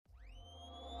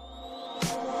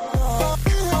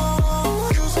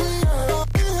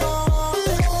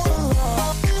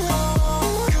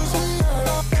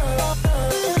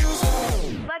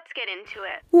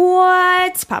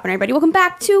What's poppin', everybody? Welcome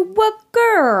back to What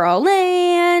Girl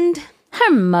and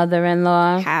her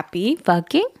mother-in-law. Happy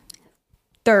fucking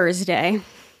Thursday.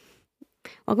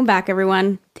 Welcome back,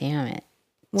 everyone. Damn it.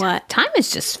 What? Time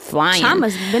is just flying. Time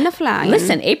has been a flying.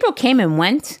 Listen, April came and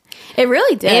went. It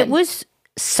really did. It was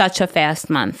such a fast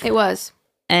month. It was.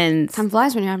 And time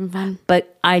flies when you're having fun.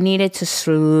 But I needed to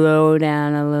slow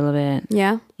down a little bit.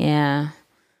 Yeah? Yeah.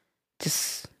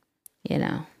 Just,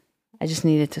 I just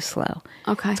needed to slow.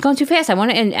 Okay. It's going too fast. I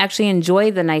want to actually enjoy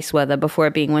the nice weather before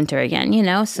it being winter again,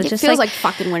 So it just feels like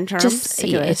fucking winter.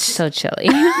 It's so chilly.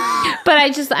 But I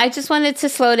just wanted to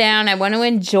slow down. I want to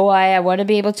enjoy. I want to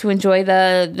be able to enjoy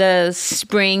the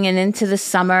spring and into the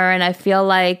summer. And I feel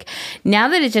like now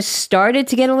that it just started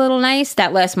to get a little nice,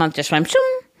 that last month just went,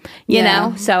 you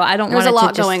know? So I don't want to. There's a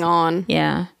lot going on.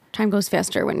 Yeah. Time goes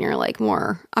faster when you're like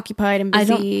more occupied and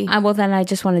busy. Well, then I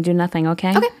just want to do nothing.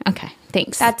 Okay. Okay.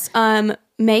 Thanks. That's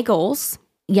May goals.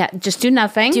 Yeah. Just do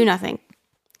nothing. Do nothing.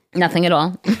 Nothing at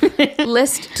all. To-do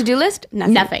list.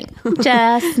 Nothing. Nothing.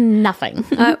 Just nothing.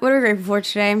 What are we grateful for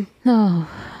today? Oh,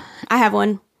 I have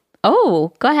one.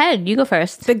 Oh, go ahead. You go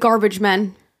first. The garbage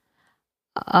men.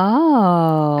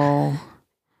 Oh.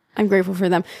 I'm grateful for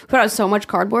them. Put out so much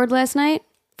cardboard last night.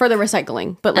 For the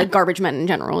recycling, but like garbage men in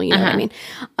general, you know what I mean?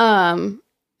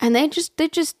 And they just,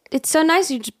 it's so nice.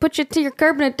 You just put it to your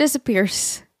curb and it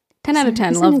disappears. 10 out of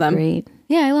 10. Love them. Great.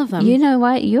 Yeah, I love them. You know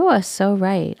what? You are so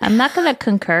right. I'm not going to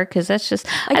concur because that's just,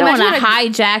 I don't want to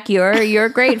hijack you're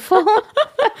grateful.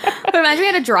 But imagine we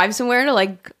had to drive somewhere to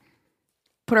like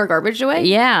put our garbage away.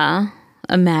 Yeah.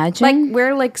 Imagine. Like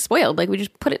we're like spoiled. Like we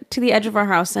just put it to the edge of our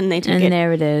house and they take it. And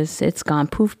there it is. It's gone.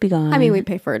 Poof, be gone. I mean, we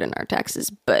pay for it in our taxes,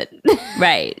 but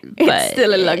right. It's but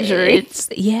still a luxury.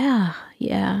 Yeah.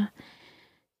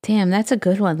 Damn, that's a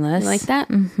good one, Liz. You like that?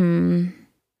 Mm-hmm.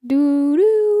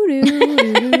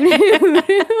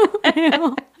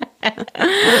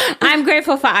 I'm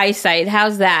grateful for eyesight.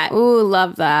 How's that? Ooh,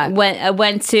 love that.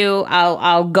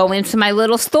 I'll go into my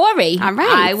little story. All right.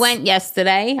 I went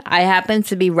yesterday. I happened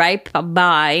to be right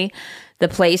by the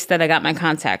place that I got my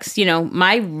contacts.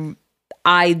 My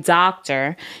eye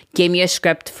doctor gave me a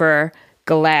script for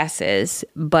glasses,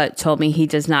 but told me he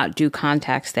does not do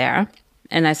contacts there.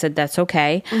 And I said, that's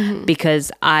okay,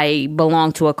 because I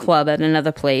belong to a club at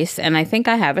another place, and I think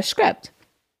I have a script.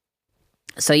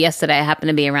 So yesterday I happened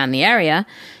to be around the area.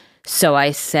 So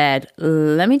I said,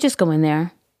 let me just go in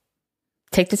there,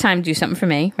 take the time to do something for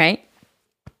me, right?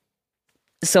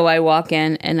 So I walk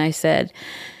in and I said,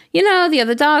 the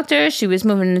other doctor, she was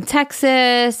moving to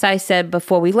Texas. I said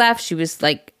before we left, she was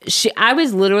like, I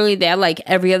was literally there like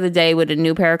every other day with a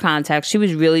new pair of contacts. She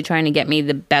was really trying to get me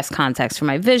the best contacts for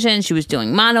my vision. She was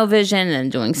doing monovision and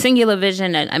doing singular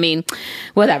vision and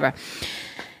whatever.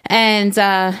 And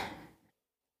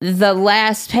the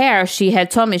last pair, she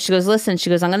had told me, she goes, listen, she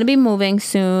goes, I'm going to be moving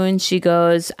soon. She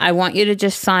goes, I want you to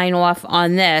just sign off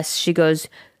on this. She goes,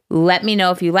 let me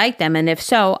know if you like them. And if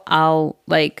so, I'll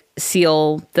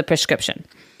seal the prescription.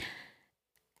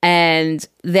 And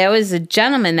there was a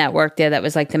gentleman that worked there that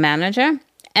was like the manager.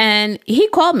 And he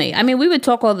called me. We would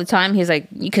talk all the time. He's like,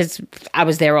 because I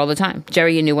was there all the time.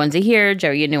 Jerry, your new ones are here.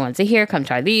 Jerry, your new ones are here. Come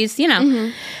try these,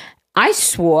 I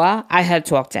swore I had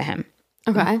talked to him.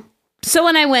 Okay. So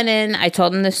when I went in, I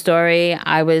told him the story.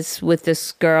 I was with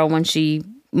this girl when she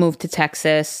moved to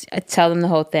Texas. I tell them the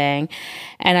whole thing.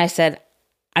 And I said,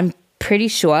 I'm pretty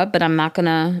sure, but I'm not going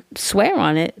to swear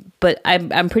on it, but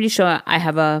I'm pretty sure I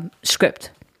have a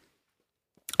script.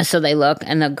 So they look,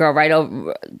 and the girl right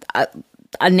over,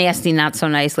 a nasty, not so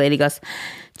nice lady goes,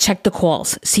 check the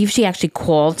calls. See if she actually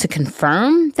called to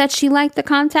confirm that she liked the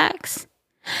contacts.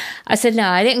 I said, no,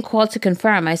 I didn't call to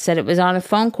confirm. I said it was on a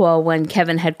phone call when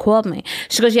Kevin had called me.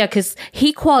 She goes, yeah, because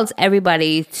he calls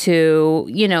everybody to,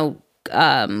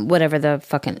 whatever the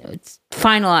fucking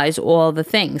finalize all the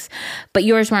things, but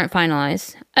yours weren't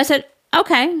finalized. I said,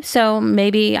 okay, so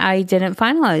maybe I didn't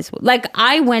finalize. Like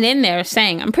I went in there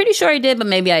saying, I'm pretty sure I did, but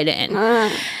maybe I didn't.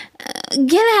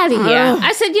 Get out of here.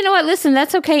 I said, you know what? Listen,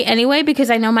 that's okay anyway, because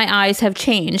I know my eyes have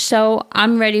changed. So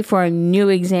I'm ready for a new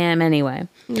exam anyway.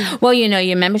 Well,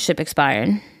 your membership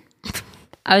expired.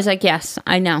 I was like, yes,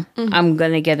 I know. I'm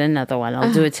going to get another one.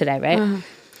 I'll do it today, right?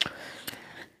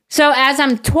 So as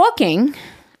I'm talking,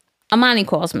 Amani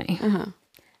calls me.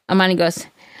 Amani goes,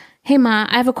 hey, Ma,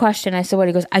 I have a question. I said, what?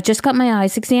 He goes, I just got my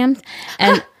eyes examined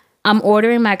and I'm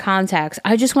ordering my contacts.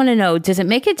 I just want to know, does it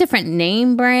make a different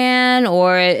name brand,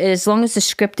 or as long as the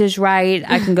script is right,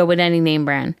 I can go with any name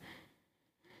brand?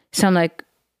 So I'm like,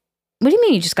 what do you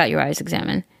mean you just got your eyes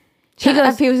examined? He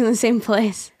goes, he was in the same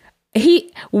place.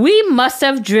 We must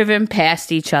have driven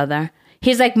past each other.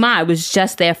 He's like, Ma, I was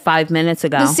just there 5 minutes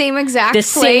ago. The same exact The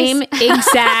place? same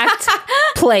exact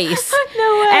place.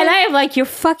 No way. And I'm like, you're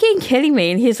fucking kidding me.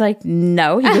 And he's like,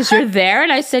 no. He goes, you're there?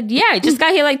 And I said, yeah, I just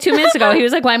got here like 2 minutes ago. He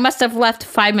was like, well, I must have left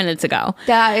 5 minutes ago.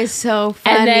 That is so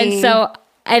funny. And then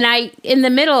and I, in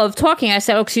the middle of talking, I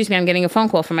said, oh, excuse me, I'm getting a phone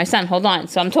call from my son. Hold on.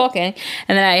 So I'm talking.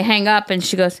 And then I hang up and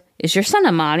she goes, is your son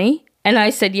Amani? And I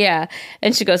said, yeah.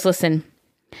 And she goes, listen,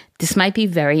 this might be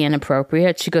very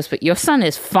inappropriate. She goes, but your son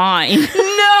is fine.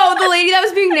 No, the lady that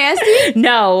was being nasty?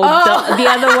 No, the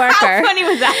other worker. How funny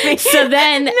was that? So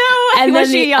then, and then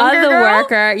was she the a younger other girl?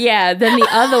 worker, then the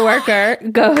other worker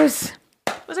goes,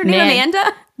 Was her name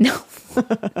Amanda? No.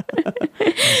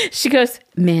 She goes,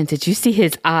 man, did you see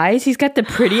his eyes? He's got the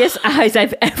prettiest eyes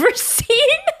I've ever seen.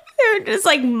 They're just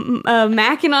like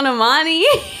macking on Amani.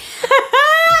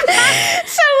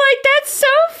 So like, that's so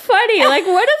funny. Like,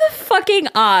 what are the fucking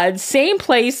odds? Same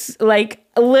place, like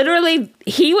literally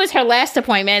he was her last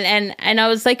appointment and I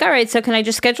was like, all right, so can I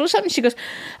just schedule something? She goes,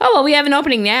 oh, well, we have an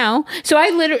opening now. So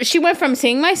she went from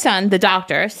seeing my son, the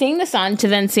doctor, seeing the son, to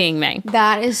then seeing me.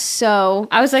 That is so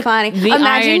I was like, funny.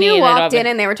 Imagine you walked in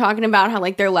and they were talking about how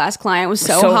like their last client was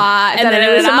so hot. And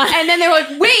then, and then they were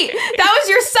like, wait, that was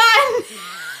your son.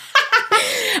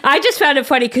 I just found it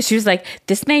funny because she was like,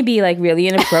 this may be like really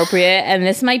inappropriate and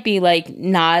this might be like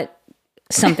not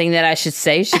something that I should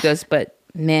say. She goes, but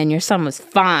man, your son was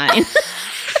fine.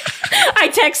 I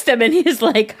text him and he's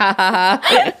like, ha ha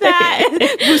ha.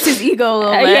 That boosts his ego a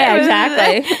little bit. Yeah,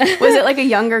 exactly. Was it like a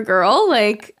younger girl?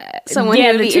 Like someone who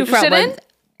would be interested in?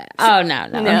 Oh, no.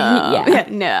 Yeah.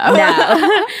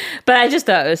 No. But I just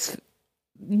thought it was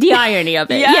the irony of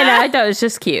it. Yeah. You know, I thought it was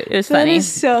just cute. It was funny. That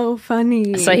is so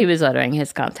funny. So he was ordering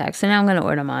his contacts, and now I'm going to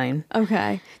order mine.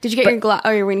 Okay. Did you get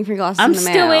your you're waiting for your glasses I'm in the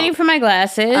mail? still waiting for my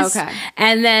glasses. Okay.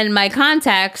 And then my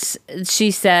contacts, she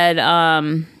said,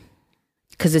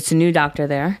 because it's a new doctor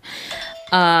there.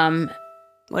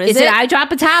 What is it? I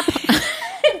drop a top?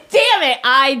 Damn it.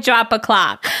 I drop a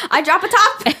clock. I drop a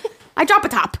top? I drop a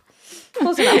top.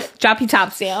 Close enough. Drop your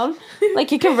tops down.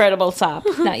 Like your convertible top,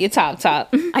 not your top.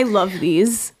 I love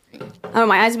these. Oh,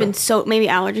 my eyes have been maybe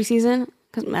allergy season,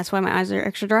 because that's why my eyes are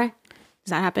extra dry.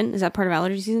 Does that happen? Is that part of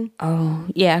allergy season? Oh,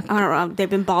 yeah. I don't know. They've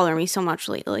been bothering me so much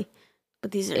lately.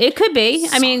 But these are It could be.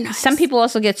 so I mean, nice. some people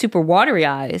also get super watery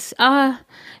eyes.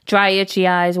 Dry, itchy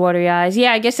eyes, watery eyes.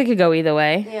 Yeah, I guess it could go either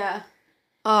way. Yeah.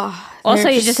 Oh. Also,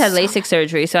 they're you just had so LASIK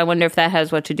surgery, so I wonder if that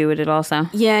has what to do with it also.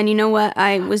 Yeah, and you know what?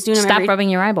 I was doing them Stop rubbing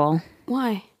your eyeball.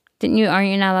 Why? Aren't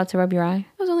you not allowed to rub your eye?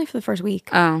 It was only for the first week.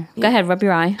 Oh, go ahead, rub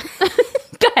your eye.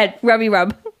 Go ahead, rub.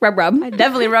 I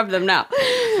definitely rub them now.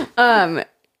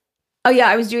 Oh yeah,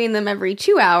 I was doing them every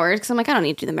 2 hours because I'm like, I don't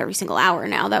need to do them every single hour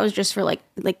now. That was just for like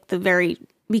the very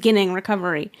beginning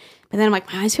recovery. But then I'm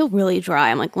like, my eyes feel really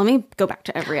dry. I'm like, let me go back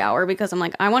to every hour because I'm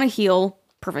like, I want to heal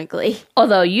perfectly.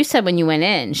 Although you said when you went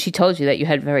in, she told you that you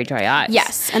had very dry eyes.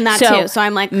 Yes, and that too. So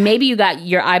I'm like, maybe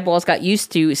your eyeballs got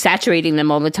used to saturating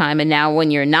them all the time, and now when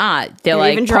you're not, they're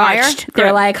like even drier. parched.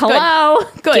 They're like, hello,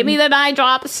 Good. give me the eye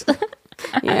drops.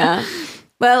 yeah.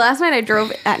 But last night I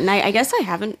drove at night. I guess I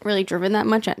haven't really driven that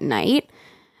much at night.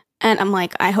 And I'm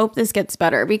like, I hope this gets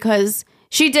better because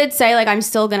she did say like I'm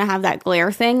still gonna have that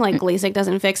glare thing. Like LASIK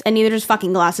doesn't fix, and neither does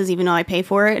fucking glasses, even though I pay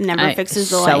for it. It never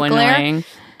fixes the light glare.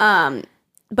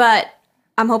 But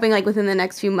I'm hoping like within the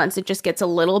next few months it just gets a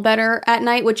little better at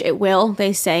night, which it will.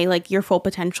 They say like your full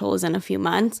potential is in a few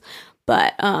months.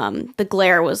 But the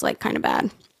glare was like kind of bad.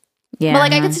 Yeah. But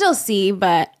like I could still see,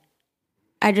 but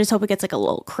I just hope it gets like a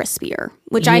little crispier,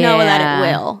 which I know that it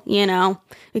will, you know,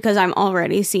 because I'm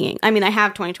already seeing. I mean, I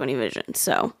have 20/20 vision,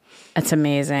 so that's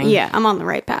amazing. Yeah, I'm on the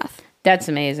right path. That's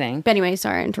amazing. But anyway,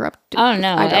 sorry I interrupted. Oh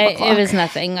no, it was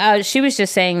nothing. She was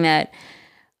just saying that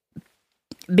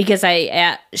because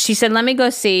she said, let me go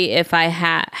see if I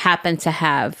happen to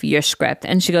have your script.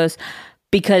 And she goes,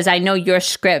 because I know your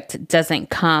script doesn't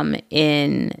come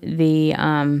in the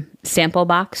sample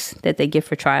box that they give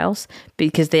for trials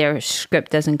because their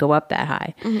script doesn't go up that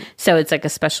high. Mm-hmm. So it's like a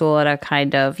special order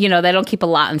kind of, they don't keep a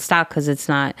lot in stock because it's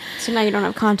not. So now you don't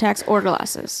have contacts or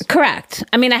glasses. Correct.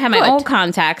 I mean, I have my old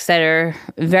contacts that are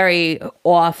very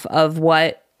off of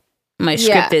what my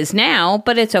script is now,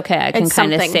 but it's okay. I can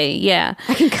kind of see. Yeah.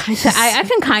 I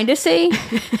can kind of see.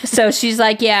 So she's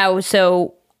like, yeah,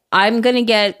 so I'm going to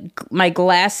get my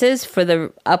glasses for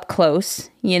the up close,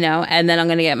 and then I'm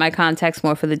going to get my contacts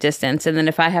more for the distance. And then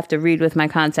if I have to read with my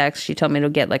contacts, she told me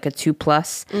to get like a 2+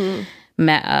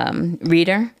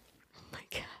 reader. Oh my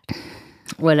God.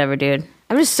 Whatever, dude.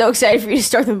 I'm just so excited for you to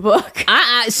start the book.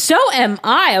 So am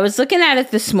I. I was looking at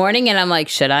it this morning and I'm like,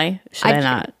 should I? Should I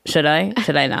not? Should I?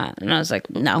 Should I not? And I was like,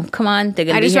 no, come on. They're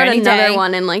going to be here any day. I just read another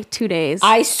one in like 2 days.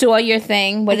 I saw your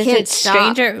thing. What is it?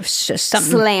 Stop. Stranger?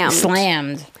 Something.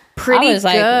 Slammed. Pretty I was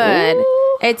like, good.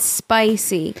 ooh. It's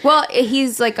spicy. Well,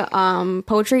 he's like a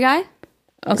poetry guy.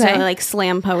 Okay. So like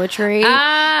slam poetry.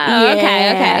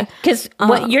 Okay. Because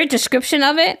what your description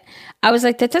of it, I was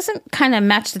like, that doesn't kind of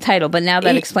match the title, but now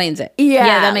that explains it.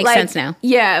 Yeah, that makes sense now.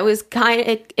 Yeah, it was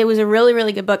it was a really,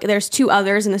 really good book. There's 2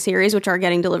 others in the series which are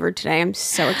getting delivered today. I'm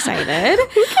so excited.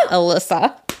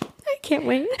 Alyssa. I can't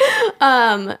wait.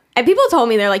 And people told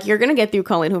me, they're like, you're gonna get through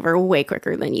Colleen Hoover way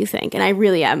quicker than you think, and I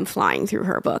really am flying through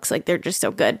her books. Like, they're just so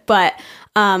good. But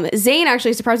Zane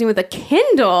actually surprised me with a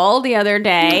Kindle the other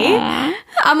day. Aww.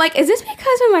 I'm like, is this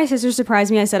because when my sister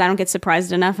surprised me, I said I don't get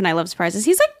surprised enough and I love surprises?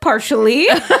 He's like, partially.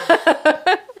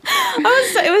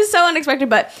 It was so unexpected,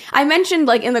 but I mentioned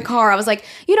like in the car, I was like,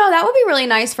 that would be really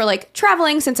nice for like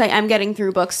traveling, since I am getting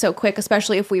through books so quick,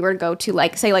 especially if we were to go to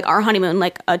like, say like our honeymoon,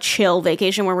 like a chill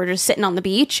vacation where we're just sitting on the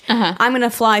beach. I'm going to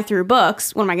fly through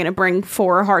books. What am I going to bring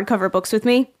 4 hardcover books with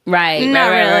me? Right. Not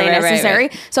really necessary.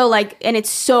 Right. So like, and it's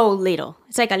so little.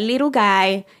 It's like a little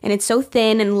guy and it's so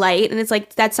thin and light. And it's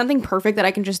like, that's something perfect that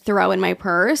I can just throw in my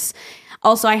purse.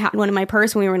 Also, I had one in my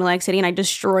purse when we were in Atlantic City and I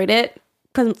destroyed it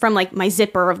from like my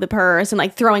zipper of the purse and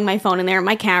like throwing my phone in there and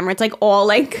my camera. It's like all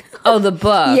like the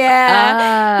book.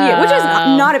 Yeah, which is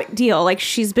not a big deal. Like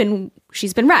she's been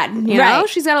read, you know,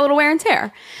 she's got a little wear and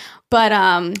tear. But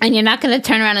and you're not going to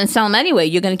turn around and sell them anyway.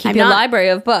 You're going to keep your library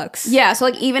of books. Yeah, so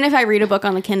like even if I read a book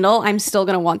on the Kindle, I'm still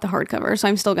going to want the hardcover, so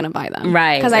I'm still going to buy them.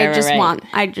 Right. Because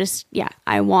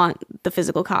I want the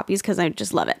physical copies because I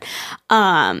just love it.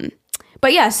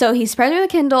 But yeah, so he spread me the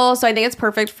Kindle, so I think it's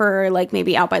perfect for like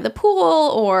maybe out by the pool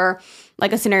or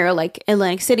like a scenario like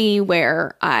Atlantic City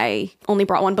where I only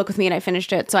brought 1 book with me and I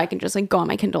finished it, so I can just like go on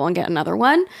my Kindle and get another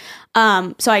one.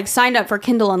 So I signed up for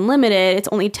Kindle Unlimited. It's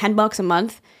only $10 a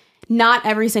month. Not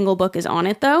every single book is on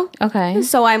it though. Okay.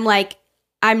 So I'm like,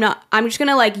 I'm just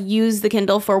gonna like use the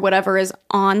Kindle for whatever is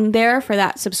on there for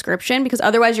that subscription, because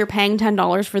otherwise you're paying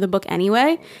 $10 for the book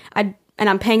anyway. And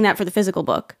I'm paying that for the physical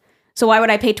book. So why would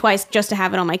I pay twice just to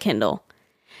have it on my Kindle?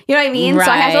 You know what I mean? Right.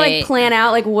 So I have to like plan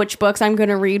out like which books I'm going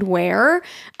to read where.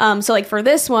 So like for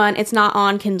this one, it's not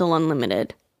on Kindle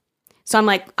Unlimited. So I'm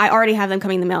like, I already have them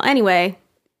coming in the mail anyway.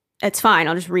 It's fine.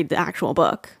 I'll just read the actual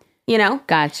book, you know?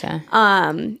 Gotcha.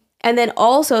 And then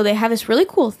also they have this really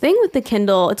cool thing with the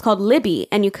Kindle. It's called Libby,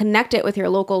 and you connect it with your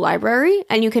local library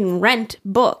and you can rent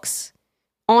books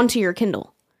onto your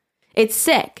Kindle. It's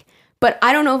sick. But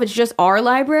I don't know if it's just our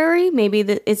library. Maybe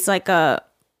it's like a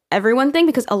everyone thing,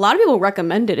 because a lot of people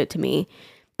recommended it to me.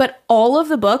 But all of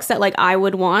the books that like I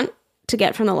would want to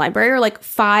get from the library are like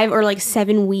 5 or like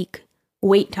 7 week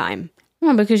wait time.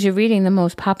 Well, because you're reading the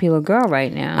most popular girl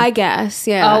right now. I guess,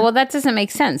 yeah. Oh, well, that doesn't make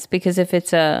sense, because if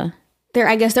it's I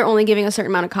guess they're only giving a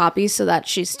certain amount of copies so that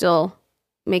she still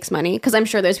makes money. Because I'm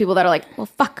sure there's people that are like, well,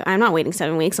 fuck, I'm not waiting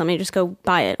 7 weeks. Let me just go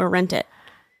buy it or rent it.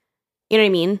 You know what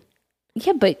I mean?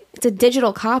 Yeah, but it's a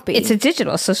digital copy. It's a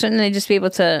digital, so shouldn't they just be able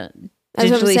to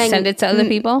digitally send it to other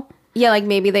people? Yeah, like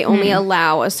maybe they only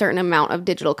allow a certain amount of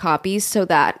digital copies so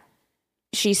that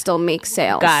she still makes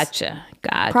sales. Gotcha.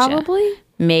 Probably.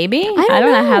 Maybe. I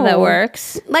don't know how that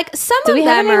works. Like some Do of we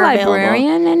have them any are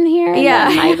librarian available in here? Yeah,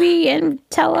 that might be and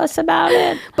tell us about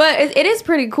it. But it is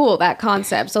pretty cool, that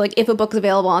concept. So like if a book's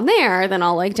available on there, then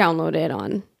I'll like download it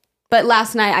on. But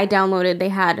last night I downloaded. They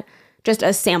had just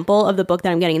a sample of the book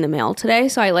that I'm getting in the mail today.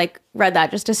 So I like read that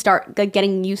just to start like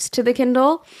getting used to the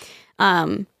Kindle.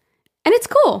 And it's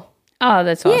cool. Oh,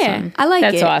 that's awesome. Yeah, I like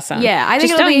it. That's awesome. Yeah, I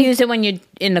think just don't use it when you're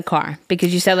in the car,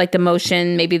 because you said like the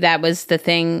motion, maybe that was the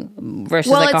thing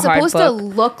versus like a hard book. Well, it's supposed to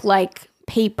look like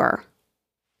paper.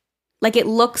 Like it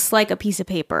looks like a piece of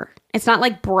paper. It's not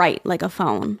like bright like a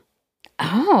phone.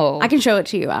 Oh. I can show it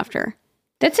to you after.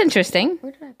 That's interesting.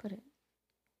 Where did I put it?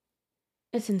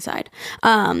 It's inside.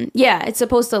 Yeah, it's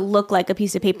supposed to look like a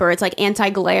piece of paper. It's like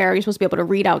anti-glare. You're supposed to be able to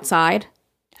read outside.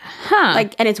 Huh.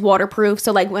 Like, and it's waterproof.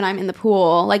 So like when I'm in the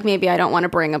pool, like maybe I don't want to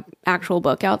bring an actual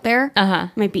book out there.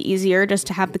 It might be easier just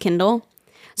to have the Kindle.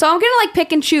 So I'm going to like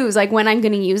pick and choose like when I'm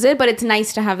going to use it, but it's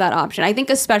nice to have that option. I think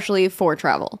especially for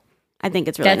travel. I think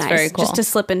it's really nice. That's very cool. Just to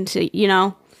slip into, you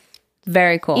know.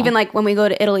 Very cool. Even like when we go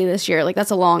to Italy this year, like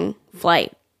that's a long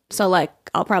flight. So like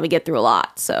I'll probably get through a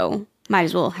lot. So might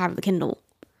as well have the Kindle.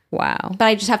 Wow. But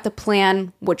I just have to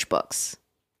plan which books.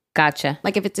 Gotcha.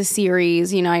 Like if it's a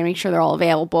series, you know, I make sure they're all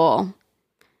available.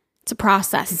 It's a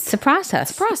process. It's a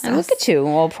process. And look at you,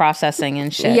 all processing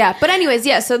and shit. Yeah. But anyways,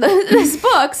 yeah. So this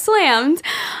book, Slammed,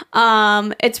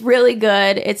 it's really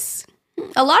good.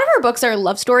 A lot of her books are a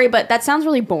love story, but that sounds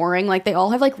really boring. Like they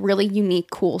all have like really unique,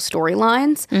 cool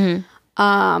storylines.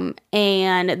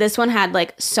 And this one had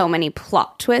like so many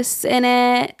plot twists in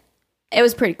it. It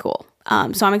was pretty cool.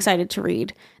 So I'm excited to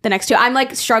read the next two. I'm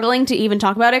like struggling to even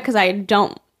talk about it because I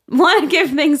don't want to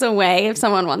give things away if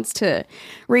someone wants to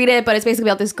read it. But it's basically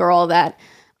about this girl that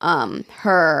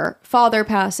her father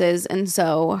passes, and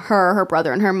so her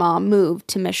brother and her mom moved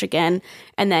to Michigan,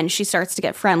 and then she starts to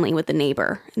get friendly with the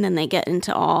neighbor, and then they get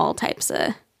into all types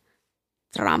of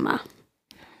drama.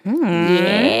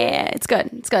 Yeah, it's good.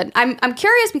 It's good. I'm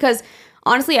curious because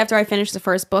honestly, after I finished the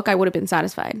first book, I would have been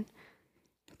satisfied.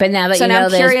 But now that you know,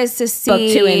 I'm curious to see book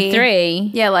 2 and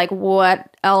 3. Yeah, like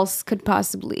what else could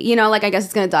possibly, like I guess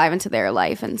it's gonna dive into their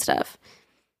life and stuff.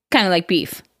 Kind of like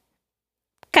Beef.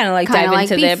 Kind of like dive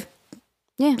into their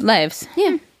lives.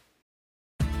 Yeah.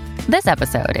 This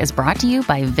episode is brought to you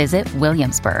by Visit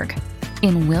Williamsburg.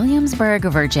 In Williamsburg,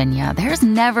 Virginia, there's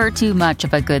never too much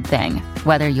of a good thing.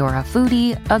 Whether you're a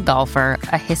foodie, a golfer,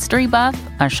 a history buff,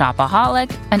 a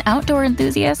shopaholic, an outdoor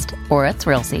enthusiast, or a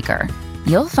thrill seeker,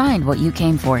 you'll find what you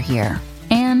came for here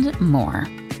and more.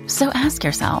 So ask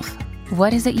yourself,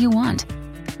 what is it you want?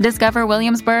 Discover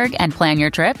Williamsburg and plan your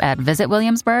trip at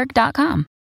visitwilliamsburg.com.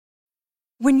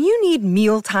 When you need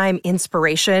mealtime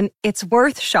inspiration, it's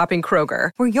worth shopping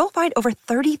Kroger, where you'll find over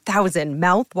 30,000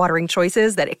 mouth-watering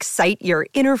choices that excite your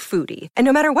inner foodie. And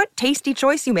no matter what tasty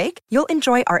choice you make, you'll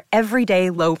enjoy our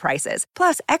everyday low prices,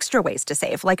 plus extra ways to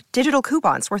save, like digital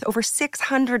coupons worth over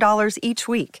 $600 each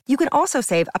week. You can also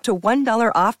save up to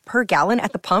 $1 off per gallon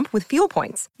at the pump with fuel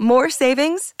points. More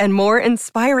savings and more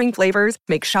inspiring flavors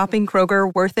make shopping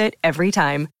Kroger worth it every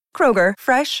time. Kroger,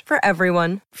 fresh for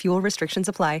everyone. Fuel restrictions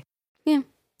apply. Yeah.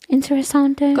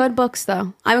 Interessante. Good books,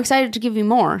 though. I'm excited to give you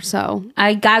more, so.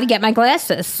 I gotta get my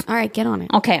glasses. All right, get on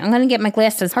it. Okay, I'm gonna get my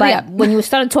glasses. Hurry but up. when you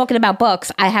started talking about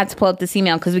books, I had to pull up this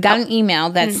email because we got an email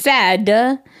that said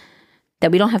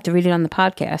that we don't have to read it on the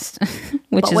podcast,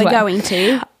 which But is we're what. going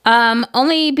to.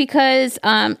 Only because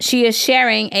she is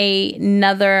sharing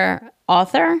another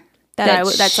author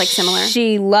That's like similar.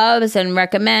 She loves and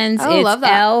recommends. Oh, It's love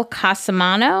that. El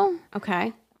Casamano.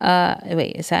 Okay.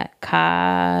 Wait, is that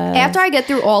After I get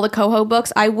through all the Coho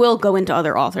books, I will go into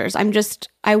other authors. I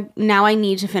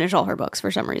need to finish all her books for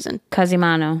some reason.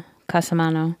 Casamano.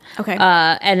 Okay.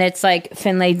 And it's like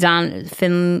Finlay Donovan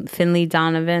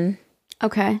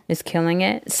Okay. is killing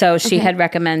it. So she had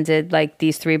recommended like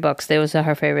these 3 books. Those are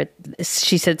her favorite.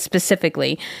 She said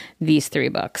specifically these 3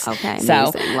 books. Okay. So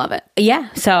Amazing. Love it.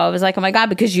 yeah. So I was like, oh my God,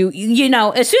 because you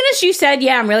know, as soon as you said,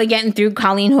 yeah, I'm really getting through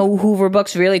Colleen Hoover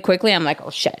books really quickly. I'm like,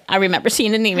 oh shit. I remember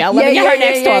seeing an email. Let me get her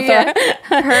next author.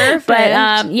 Perfect.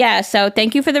 But yeah, so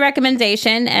thank you for the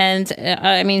recommendation. And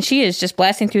I mean, she is just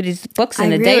blasting through these books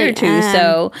in a day or two.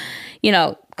 So,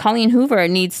 Colleen Hoover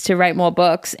needs to write more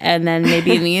books, and then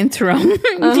maybe in the interim,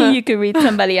 you could read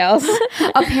somebody else.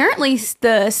 Apparently,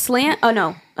 the slant. Oh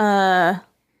no.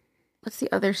 What's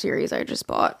the other series I just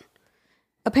bought?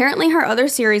 Apparently, her other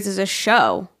series is a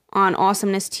show on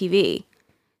Awesomeness TV.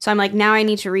 So I'm like, now I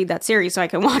need to read that series so I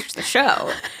can watch the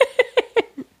show.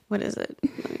 What is it?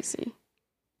 Let me see.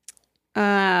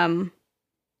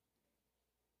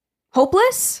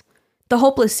 Hopeless? The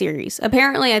Hopeless series.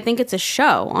 Apparently, I think it's a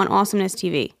show on Awesomeness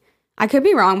TV. I could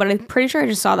be wrong, but I'm pretty sure I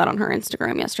just saw that on her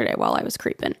Instagram yesterday while I was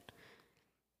creeping.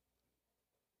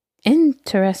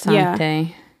 Interessante. Yeah.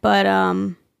 But,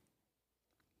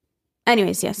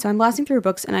 anyways, yeah, so I'm blasting through her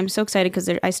books, and I'm so excited because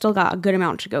I still got a good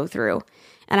amount to go through.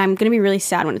 And I'm going to be really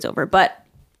sad when it's over, but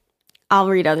I'll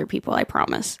read other people, I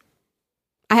promise.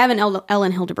 I have an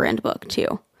Ellen Hildebrand book,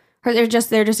 too. They're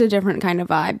just a different kind of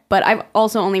vibe. But I've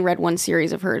also only read one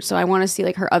series of hers, so I want to see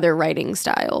like her other writing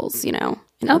styles, in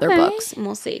other books, and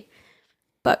we'll see.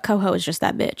 But Coho is just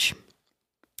that bitch.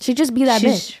 She'd just be that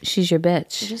bitch. She's your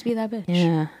bitch. She'd just be that bitch.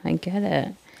 Yeah, I get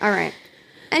it. All right.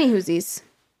 Any whoosies.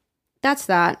 That's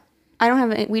that. I don't have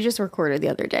it. We just recorded the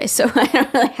other day, so I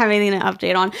don't really have anything to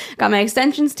update on. Got my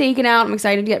extensions taken out. I'm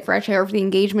excited to get fresh hair for the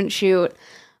engagement shoot.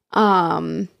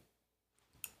 And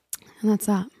that's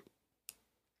that.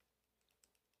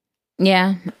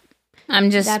 Yeah, I'm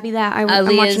just. That'd be that. I'm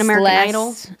watching American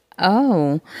Idol.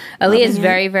 Oh, Aaliyah's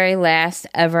very, very last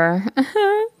ever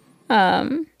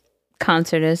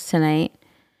concert is tonight.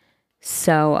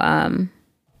 So I'm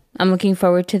looking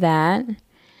forward to that.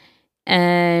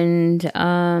 And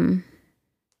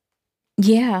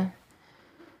yeah,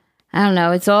 I don't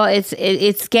know.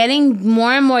 It's getting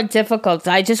more and more difficult.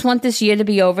 I just want this year to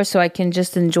be over so I can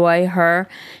just enjoy her.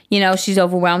 She's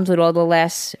overwhelmed with all the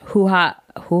last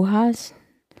hoo-has?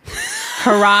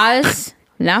 Hurrahs?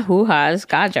 Not hoo-has.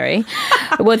 God, Jerry.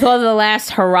 With all the last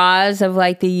hurrahs of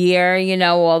like the year,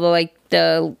 all the like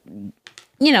the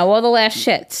all the last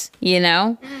shits,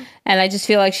 And I just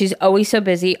feel like she's always so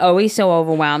busy, always so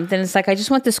overwhelmed. And it's like, I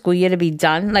just want the school year to be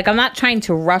done. Like, I'm not trying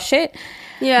to rush it.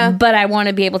 Yeah. But I want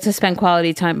to be able to spend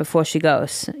quality time before she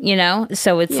goes,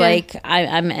 So it's like,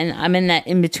 I'm in that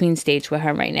in-between stage with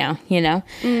her right now,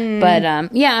 But,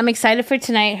 I'm excited for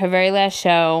tonight, her very last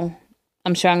show.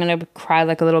 I'm sure I'm going to cry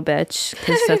like a little bitch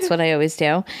because that's what I always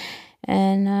do.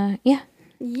 And, Yay!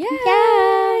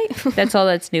 That's all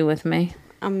that's new with me.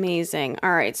 Amazing.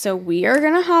 All right, so we are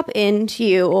going to hop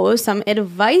into some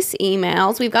advice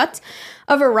emails. We've got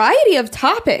a variety of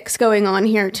topics going on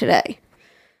here today.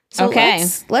 So okay.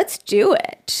 Let's do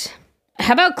it.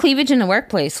 How about cleavage in the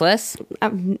workplace, Liz?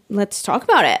 Let's talk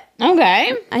about it.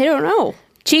 Okay. I don't know.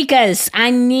 Chicas,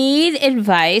 I need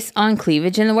advice on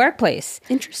cleavage in the workplace.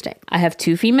 Interesting. I have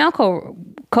 2 female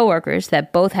co-workers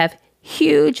that both have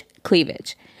huge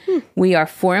cleavage. We are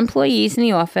 4 employees in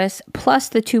the office, plus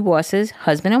the 2 bosses,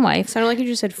 husband and wife. Sounded like you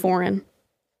just said foreign.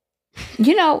 I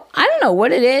don't know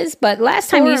what it is, but last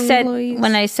time you said,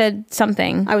 when I said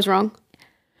something. I was wrong.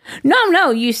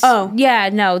 No, you. Oh, yeah,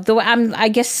 no. I'm, I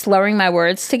guess, slurring my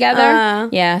words together.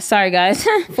 Yeah, sorry, guys.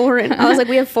 Foreign. I was like,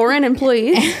 we have foreign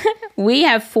employees. We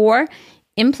have 4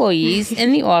 employees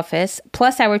in the office,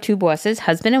 plus our 2 bosses,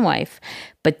 husband and wife.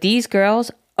 But these girls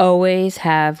always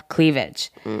have cleavage.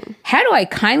 How do I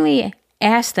kindly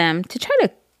ask them to try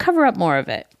to cover up more of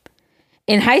it?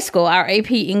 In high school, our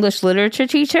AP English literature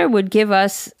teacher would give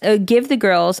the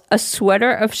girls a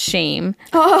sweater of shame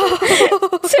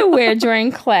to wear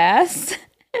during class.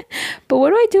 But what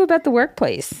do I do about the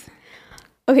workplace?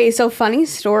 Okay, so funny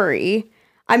story.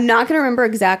 I'm not going to remember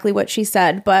exactly what she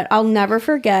said, but I'll never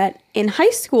forget in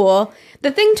high school,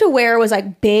 the thing to wear was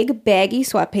like big baggy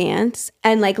sweatpants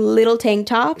and like little tank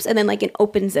tops and then like an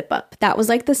open zip up. That was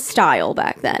like the style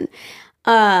back then.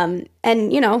 And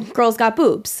girls got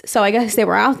boobs. So I guess they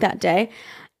were out that day.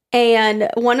 And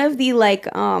one of the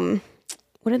like, what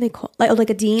are they called? Like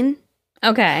a dean?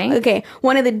 Okay.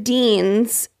 One of the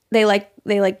deans, they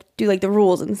do like the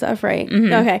rules and stuff, right?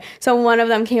 Mm-hmm. Okay. So one of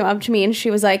them came up to me and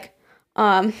she was like,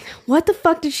 what the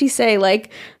fuck did she say?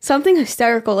 Like something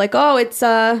hysterical, like, oh, it's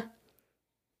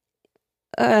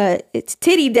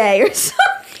titty day or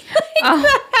something like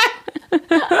that. I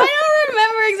don't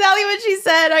remember exactly what she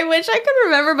said. I wish I could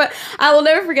remember, but I will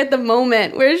never forget the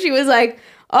moment where she was like,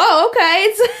 oh, okay.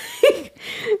 It's like,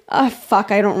 oh,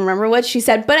 fuck, I don't remember what she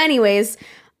said. But anyways,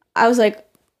 I was like,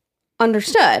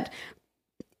 understood.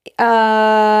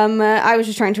 I was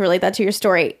just trying to relate that to your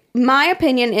story. My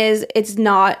opinion is it's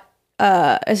not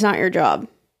your job.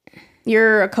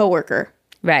 You're a coworker.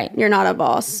 Right. You're not a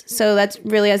boss. So that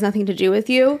really has nothing to do with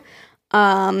you.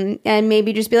 And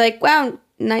maybe just be like, wow,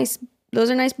 nice. Those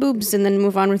are nice boobs. And then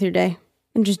move on with your day.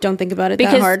 And just don't think about it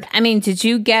that hard. I mean, did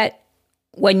you get,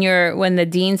 when the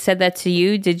dean said that to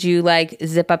you, did you like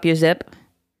zip up your zip?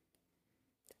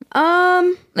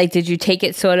 Like, did you take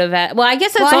it sort of at, well, I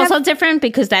guess that's also different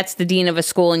because that's the dean of a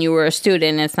school and you were a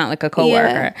student. It's not like a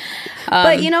coworker. Yeah.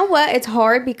 But you know what? It's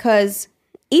hard because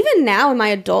even now in my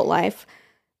adult life,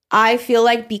 I feel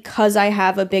like because I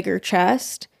have a bigger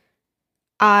chest,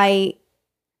 I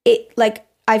feel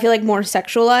like more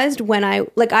sexualized when I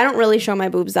don't really show my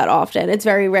boobs that often. It's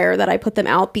very rare that I put them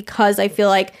out because I feel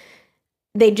like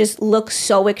they just look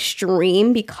so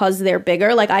extreme because they're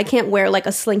bigger. Like I can't wear like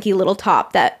a slinky little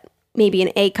top that maybe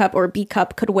an A cup or a B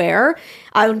cup could wear.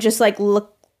 I would just like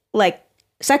look like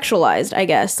sexualized, I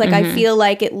guess. Like I feel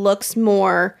like it looks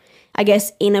more, I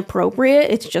guess, inappropriate.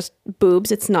 It's just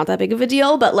boobs. It's not that big of a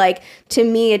deal. But like to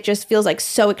me, it just feels like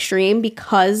so extreme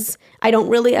because I don't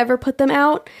really ever put them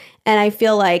out. And I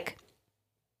feel like,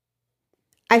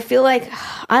 I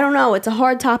don't know, it's a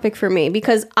hard topic for me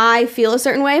because I feel a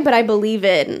certain way, but I believe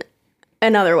in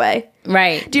another way.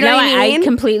 Right. Do you know what I mean? I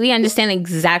completely understand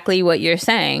exactly what you're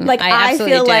saying. Like I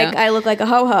feel like I look like a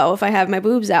ho-ho if I have my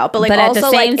boobs out, but also at the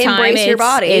same like time, embrace your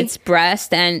body. It's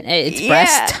breast and it's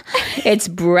breast. It's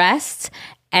breast.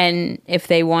 And if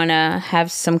they want to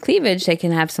have some cleavage, they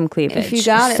can have some cleavage. If you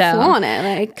got it, flaunt it.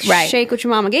 Like shake what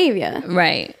your mama gave you.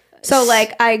 Right. So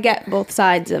like I get both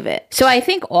sides of it. So I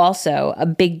think also a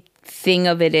big thing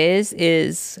of it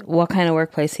is what kind of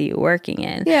workplace are you working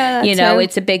in? Yeah,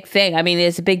 it's a big thing. I mean,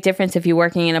 there's a big difference if you're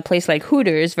working in a place like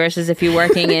Hooters versus if you're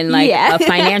working in like a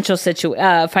financial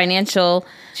financial.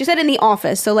 She said in the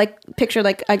office, so like picture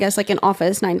like I guess like an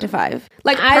office 9 to 5.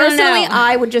 Like personally,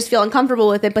 I would just feel uncomfortable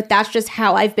with it, but that's just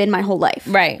how I've been my whole life.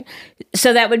 Right.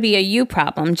 So that would be a you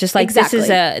problem. Just like this is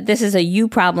a you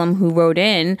problem who wrote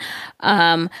in.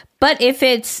 But if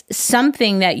it's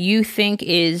something that you think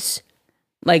is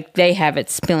like they have it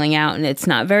spilling out and it's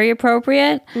not very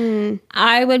appropriate,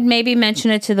 I would maybe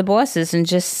mention it to the bosses and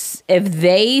just, if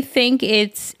they think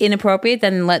it's inappropriate,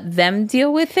 then let them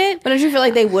deal with it. But don't you feel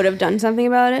like they would have done something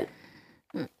about it?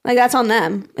 Like, that's on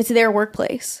them. It's their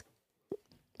workplace.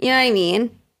 You know what I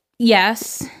mean?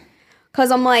 Yes.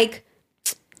 Because I'm like,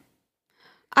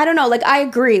 I don't know. Like, I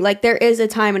agree. Like, there is a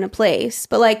time and a place.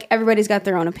 But, like, everybody's got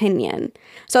their own opinion.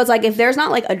 So it's like, if there's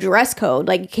not, like, a dress code,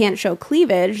 like, you can't show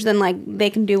cleavage, then, like, they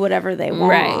can do whatever they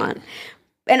want. Right.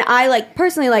 And I, like,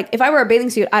 personally, like, if I wear a bathing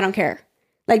suit, I don't care.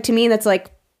 Like, to me, that's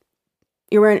like,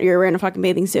 you're wearing a fucking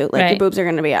bathing suit. Like, your boobs are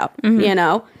going to be out, you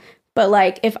know? But,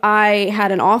 like, if I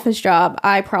had an office job,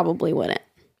 I probably wouldn't.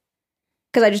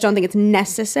 Because I just don't think it's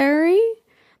necessary.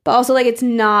 But also, like, it's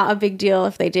not a big deal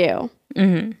if they do.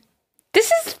 Mm-hmm.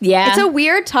 This is, It's a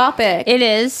weird topic. It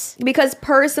is. Because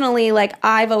personally, like,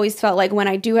 I've always felt like when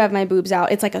I do have my boobs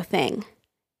out, it's like a thing.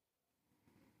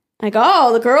 Like,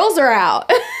 oh, the girls are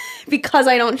out. Because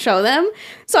I don't show them.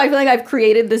 So I feel like I've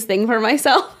created this thing for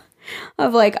myself.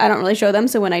 Of, like, I don't really show them.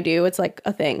 So when I do, it's like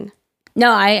a thing. No,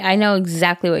 I know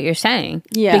exactly what you're saying.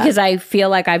 Yeah. Because I feel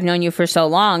like I've known you for so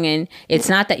long, and it's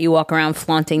not that you walk around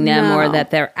flaunting them or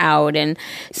that they're out. And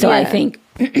so I think,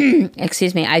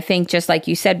 excuse me, I think just like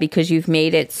you said, because you've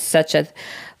made it such a,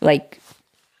 like,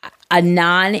 a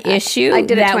non-issue, I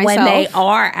did it that to when myself. they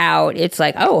are out, it's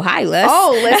like, oh, hi, Liz.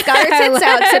 Oh, Liz got her tits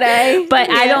out today. But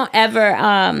I don't ever,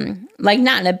 like,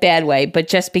 not in a bad way, but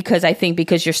just because I think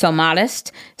because you're so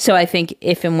modest. So I think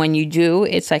if and when you do,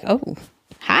 it's like, oh,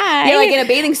 hi. Yeah, like in a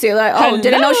bathing suit. Like, oh,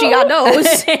 didn't know she got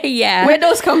those. Yeah. Where'd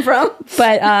those come from?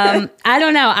 But I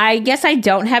don't know. I guess I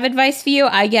don't have advice for you.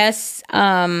 I guess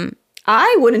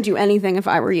I wouldn't do anything if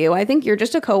I were you. I think you're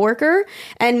just a coworker,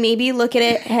 and maybe look at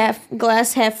it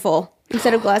glass half full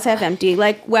instead of glass half empty.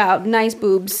 Like, wow, nice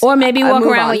boobs. Or maybe walk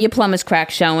around on. with your plumber's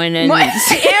crack showing and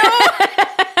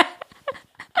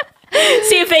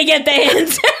see if they get the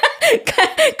hint.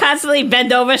 Constantly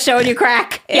bend over showing you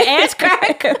crack. Your ass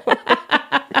crack.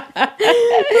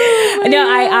 No,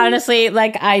 I honestly,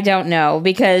 like, I don't know,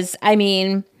 because I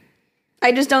mean,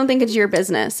 I just don't think it's your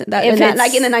business. Like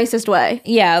in the nicest way.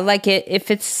 Yeah, like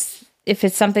if it's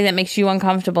something that makes you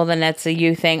uncomfortable, then that's a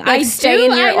you thing. Like, I stay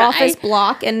in your office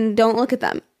block and don't look at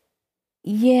them.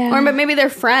 Yeah. Or maybe they're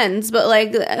friends, but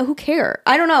like, who cares?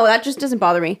 I don't know. That just doesn't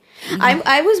bother me. Mm-hmm.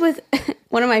 I was with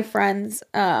one of my friends,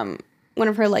 one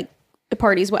of her like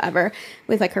parties, whatever,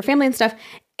 with like her family and stuff.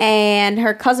 And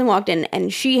her cousin walked in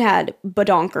and she had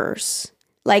badonkers.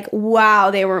 Like,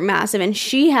 wow, they were massive. And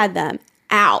she had them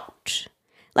out.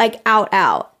 Like,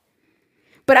 out.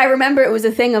 But I remember it was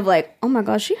a thing of like, oh my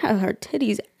gosh, she had her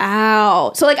titties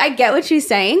out. So like, I get what she's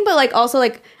saying, but like also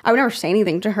like, I would never say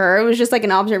anything to her. It was just like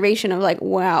an observation of like,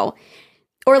 wow.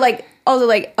 Or like, also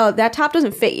like, oh, that top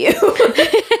doesn't fit you.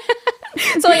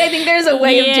 So like, I think there's a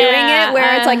way of doing it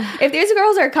where it's like, if these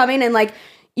girls are coming and like,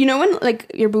 you know when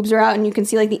like your boobs are out and you can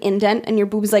see like the indent and your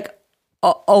boobs like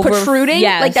protruding,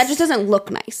 like that just doesn't look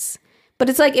nice. But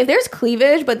it's like, if there's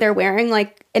cleavage but they're wearing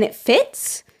like, and it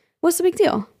fits, what's the big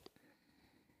deal?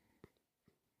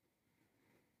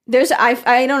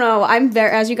 I don't know. I'm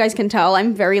very, as you guys can tell,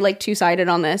 I'm very like two-sided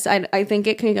on this. I think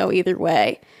it can go either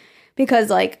way, because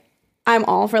like I'm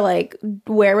all for like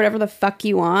wear whatever the fuck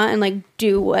you want and like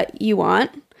do what you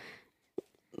want.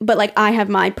 But like I have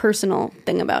my personal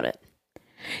thing about it.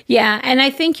 Yeah, and I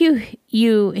think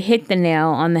you hit the nail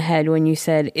on the head when you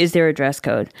said, is there a dress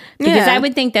code? Because I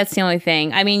would think that's the only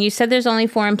thing. I mean, you said there's only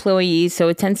 4 employees, so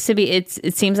it tends to be,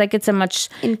 it seems like it's a much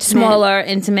smaller,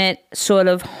 intimate, sort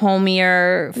of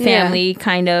homier family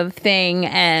kind of thing.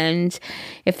 And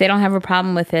if they don't have a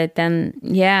problem with it, then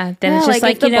it's just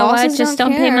like, you know what, just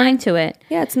don't pay mind to it.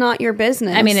 Yeah, it's not your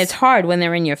business. I mean, it's hard when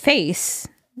they're in your face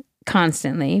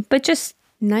constantly, but just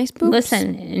nice boobs.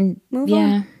 Listen and move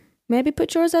on. Maybe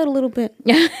put yours out a little bit.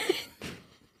 Yeah.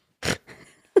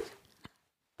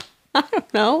 I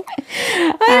don't know.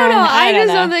 I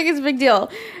just don't think it's a big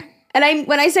deal. And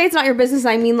when I say it's not your business,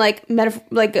 I mean like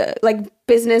like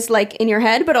business, like in your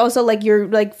head, but also like your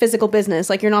like physical business.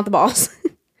 Like you're not the boss.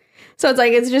 So it's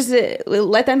like, it's just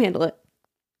let them handle it.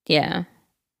 Yeah.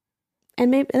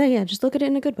 And maybe just look at it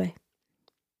in a good way.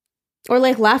 Or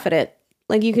like laugh at it.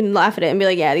 Like you can laugh at it and be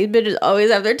like, yeah, these bitches always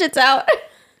have their tits out.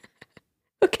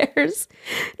 Who cares?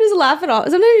 Just laugh it off.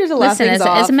 Sometimes you just laugh things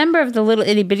off. As a member of the little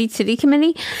itty bitty titty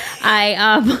committee,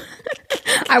 I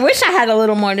I wish I had a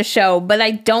little more to show, but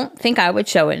I don't think I would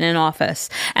show it in an office.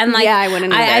 And like, yeah, I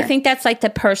wouldn't either. I think that's like the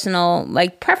personal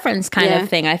like preference kind of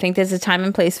thing. I think there's a time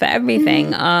and place for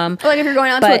everything. Or like if you're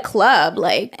going out to a club,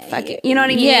 like fuck it, you know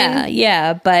what I mean?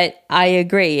 Yeah. But I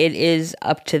agree, it is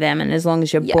up to them, and as long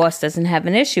as your boss doesn't have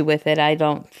an issue with it, I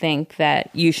don't think that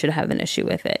you should have an issue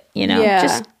with it. You know,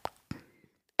 just.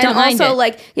 And also,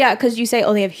 like, because you say,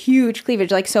 they have huge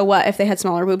cleavage. Like, so what? If they had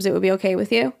smaller boobs, it would be okay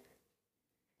with you?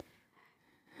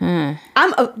 I'm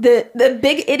the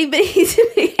big itty bitty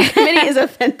committee is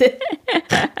offended.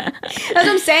 That's what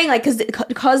I'm saying. Like,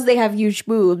 because they have huge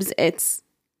boobs, it's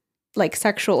like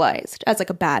sexualized as like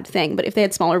a bad thing. But if they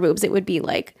had smaller boobs, it would be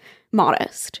like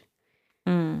modest.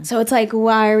 So it's like,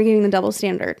 why are we getting the double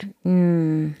standard?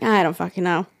 I don't fucking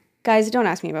know. Guys, don't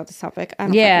ask me about this topic. I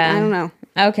don't know.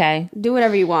 Okay. Do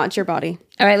whatever you want. It's your body.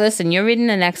 All right, listen, you're reading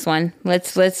the next one.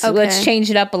 Let's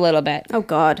change it up a little bit. Oh,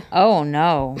 God. Oh,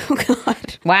 no. Oh,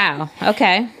 God. Wow.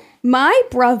 Okay. My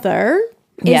brother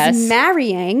is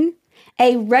marrying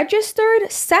a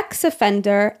registered sex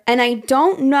offender, and I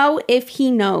don't know if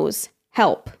he knows.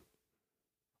 Help.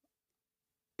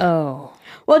 Oh.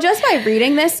 Well, just by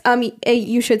reading this,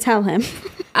 you should tell him.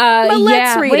 But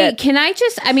let's read it. Can I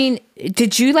just,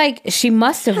 did you she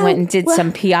must have went and did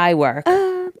some PI work.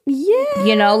 Yeah.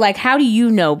 You know, like, how do you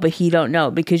know, but he don't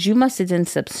know? Because you must have done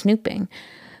some snooping.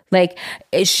 Like,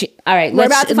 is she, all right, let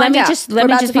me just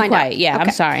be quiet. Yeah, okay.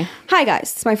 I'm sorry. Hi,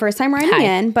 guys. It's my first time writing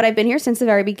in, but I've been here since the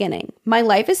very beginning. My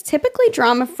life is typically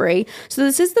drama-free, so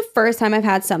this is the first time I've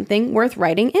had something worth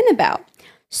writing in about.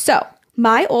 So,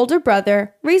 my older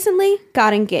brother recently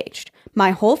got engaged.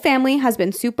 My whole family has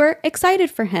been super excited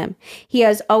for him. He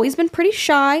has always been pretty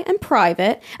shy and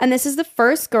private, and this is the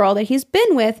first girl that he's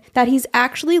been with that he's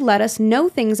actually let us know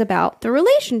things about the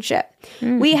relationship.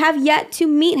 We have yet to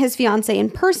meet his fiancée in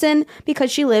person because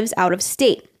she lives out of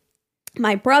state.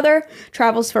 My brother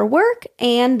travels for work,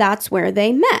 and that's where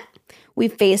they met. We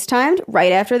FaceTimed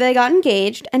right after they got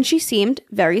engaged, and she seemed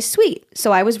very sweet,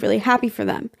 so I was really happy for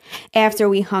them. After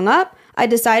we hung up, I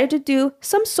decided to do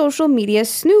some social media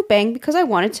snooping because I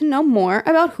wanted to know more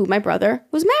about who my brother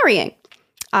was marrying.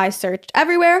 I searched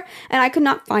everywhere, and I could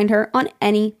not find her on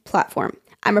any platform.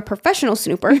 I'm a professional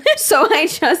snooper, so I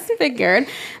just figured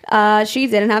she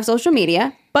didn't have social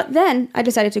media. But then I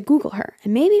decided to Google her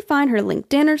and maybe find her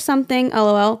LinkedIn or something.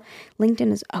 LOL.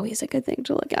 LinkedIn is always a good thing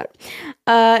to look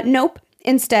at. Nope.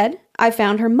 Instead, I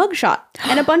found her mugshot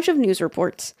and a bunch of news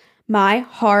reports. My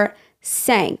heart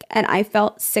sank and I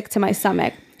felt sick to my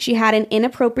stomach. She had an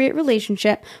inappropriate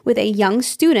relationship with a young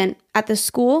student at the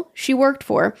school she worked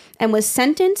for and was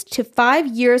sentenced to 5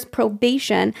 years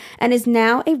probation and is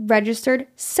now a registered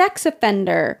sex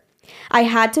offender. I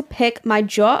had to pick my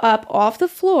jaw up off the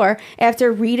floor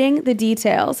after reading the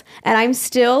details, and I'm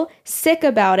still sick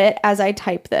about it as I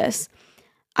type this.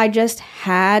 I just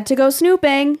had to go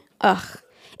snooping. Ugh.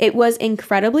 It was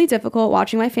incredibly difficult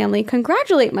watching my family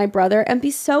congratulate my brother and be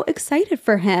so excited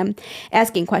for him,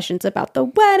 asking questions about the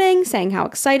wedding, saying how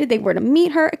excited they were to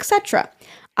meet her, etc.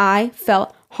 I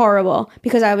felt horrible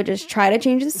because I would just try to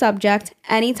change the subject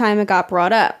anytime it got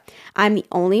brought up. I'm the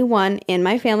only one in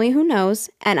my family who knows,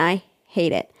 and I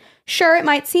hate it. Sure, it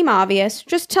might seem obvious.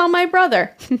 Just tell my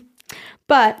brother.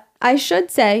 But I should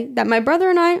say that my brother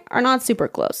and I are not super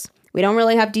close. We don't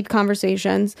really have deep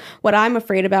conversations. What I'm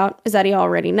afraid about is that he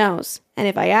already knows. And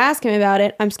if I ask him about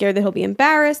it, I'm scared that he'll be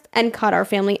embarrassed and cut our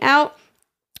family out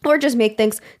or just make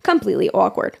things completely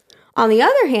awkward. On the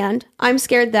other hand, I'm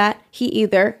scared that he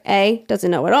either A,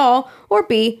 doesn't know at all, or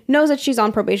B, knows that she's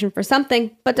on probation for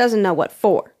something, but doesn't know what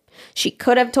for. She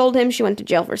could have told him she went to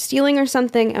jail for stealing or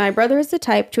something, and my brother is the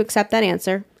type to accept that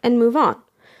answer and move on.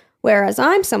 Whereas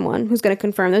I'm someone who's going to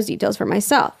confirm those details for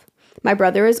myself. My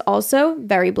brother is also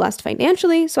very blessed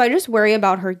financially, so I just worry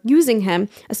about her using him,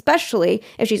 especially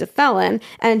if she's a felon,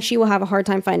 and she will have a hard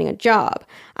time finding a job.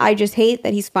 I just hate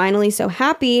that he's finally so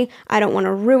happy. I don't want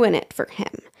to ruin it for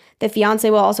him. The fiance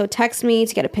will also text me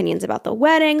to get opinions about the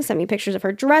wedding, send me pictures of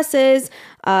her dresses,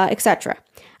 etc.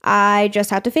 I just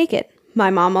have to fake it. My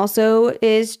mom also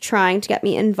is trying to get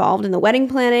me involved in the wedding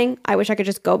planning. I wish I could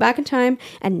just go back in time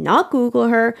and not Google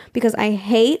her because I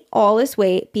hate all this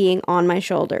weight being on my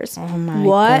shoulders. Oh my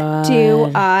what God.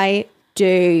 do I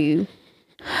do?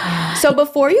 So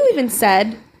before you even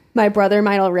said my brother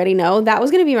might already know, that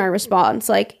was going to be my response.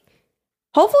 Like,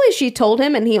 hopefully she told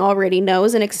him and he already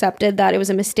knows and accepted that it was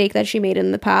a mistake that she made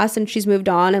in the past and she's moved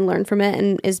on and learned from it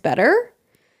and is better.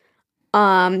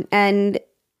 And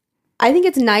I think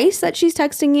it's nice that she's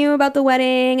texting you about the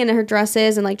wedding and her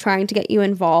dresses and like trying to get you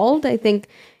involved. I think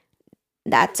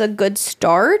that's a good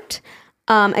start.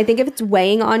 I think if it's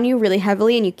weighing on you really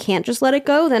heavily and you can't just let it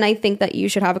go, then I think that you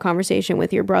should have a conversation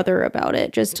with your brother about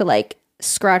it, just to like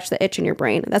scratch the itch in your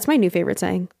brain. That's my new favorite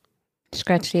saying.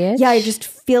 Scratch the itch? Yeah, I just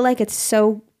feel like it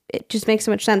just makes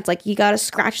so much sense. Like, you gotta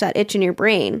scratch that itch in your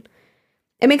brain.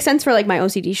 It makes sense for like my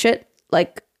OCD shit.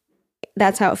 Like,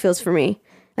 that's how it feels for me.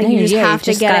 Like, you just have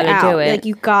to get it out. Like,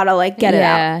 you gotta like get it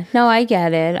out. No, I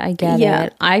get it.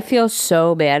 It. I feel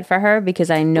so bad for her because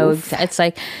I know it's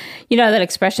like, you know, that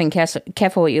expression,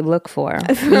 careful what you look for,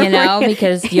 you know,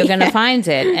 because you're going to find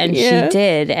it. And she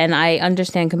did. And I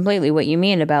understand completely what you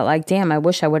mean about like, damn, I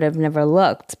wish I would have never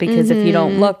looked, because if you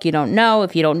don't look, you don't know.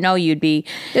 If you don't know, you'd be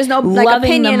there's no like loving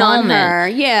opinion the on moment, her.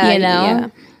 Yeah. you know?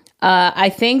 Yeah. I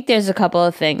think there's a couple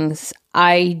of things.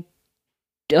 I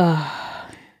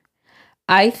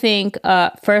think,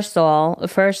 first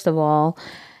of all,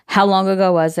 how long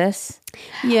ago was this?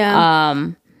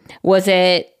 Yeah. Was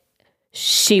it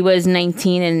she was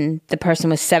 19 and the person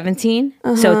was 17?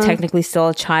 So technically still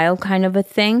a child kind of a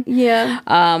thing? Yeah.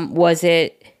 Was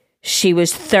it she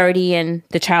was 30 and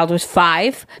the child was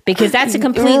 5? Because that's a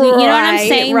completely, you know what I'm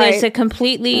saying? Right. There's a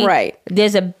completely, Right.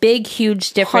 there's a big,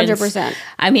 huge difference. 100%.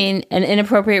 I mean, an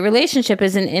inappropriate relationship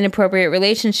is an inappropriate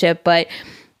relationship, but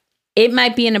it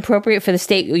might be inappropriate for the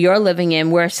state you're living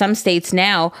in, where some states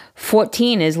now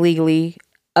 14 is legally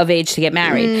of age to get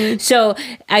married. So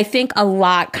I think a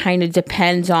lot kind of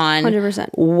depends on 100%.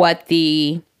 what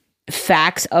the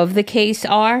facts of the case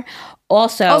are.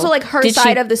 Also like her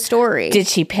side of the story. Did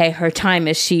she pay her time?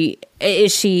 Is she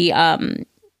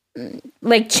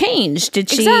like changed? Did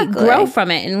she grow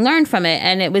from it and learn from it?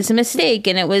 And it was a mistake,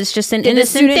 and it was just an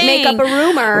innocent thing. Make up a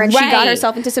rumor, and she got Right.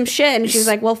 herself into some shit, and she was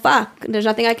like, "Well, fuck, there's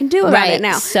nothing I can do about it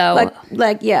now." So,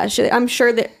 I'm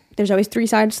sure that there's always 3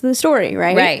 sides to the story,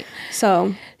 right? Right.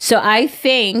 So I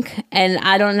think, and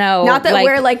I don't know, not that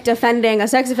we're like defending a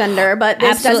sex offender, but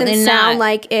this doesn't sound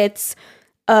like it's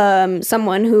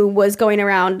someone who was going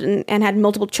around and had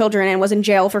multiple children and was in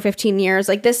jail for 15 years.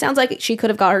 Like, this sounds like she could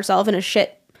have got herself in a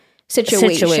shit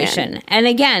situation. And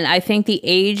again, I think the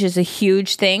age is a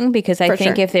huge thing, because I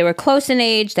think if they were close in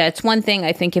age, that's one thing.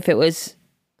 I think if it was,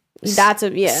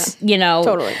 you know,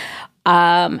 totally.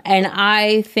 And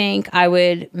I think I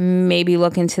would maybe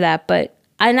look into that, but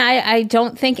I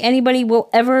don't think anybody will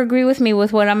ever agree with me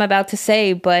with what I'm about to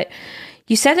say, but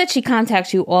you said that she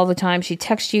contacts you all the time. She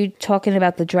texts you talking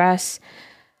about the dress.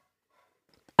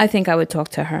 I think I would talk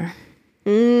to her.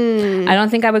 I don't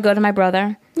think I would go to my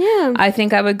brother. Yeah. I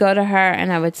think I would go to her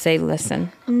and I would say,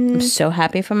 listen, I'm so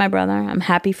happy for my brother. I'm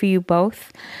happy for you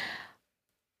both.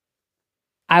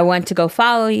 I went to go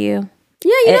follow you.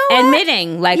 Yeah, you know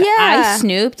admitting, like, I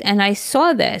snooped and I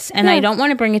saw this. And I don't want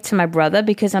to bring it to my brother,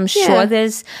 because I'm sure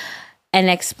there's an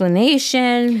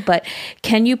explanation, but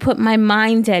can you put my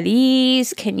mind at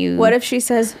ease? Can you... What if she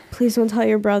says, please don't tell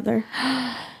your brother?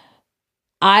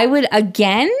 I would,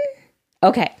 again...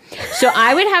 Okay, so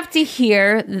I would have to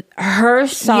hear her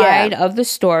side of the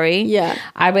story. Yeah.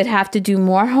 I would have to do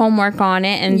more homework on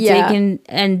it and dig in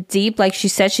and deep. Like she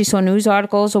said, she saw news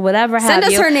articles or whatever. Send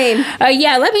us her name.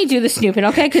 Yeah, let me do the snooping,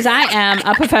 okay? Because I am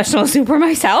a professional snooper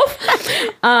myself.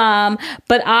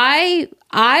 But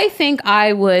I think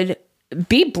I would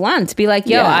be blunt. Be like,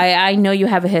 yo, I know you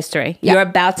have a history. Yeah. You're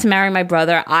about to marry my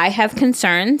brother. I have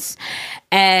concerns.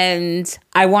 And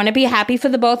I want to be happy for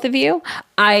the both of you.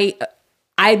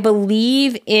 I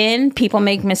believe in people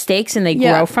make mistakes and they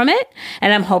grow from it.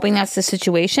 And I'm hoping that's the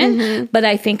situation. But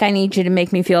I think I need you to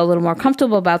make me feel a little more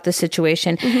comfortable about the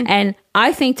situation. And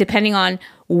I think depending on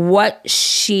what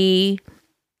she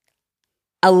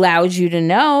allowed you to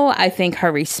know, I think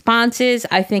her responses,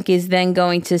 I think is then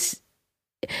going to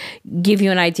give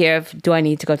you an idea of, do I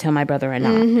need to go tell my brother or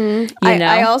not? You know?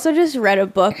 I also just read a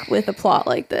book with a plot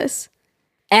like this.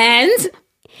 And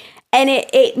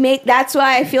that's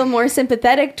why I feel more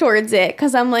sympathetic towards it,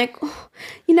 because I'm like, oh,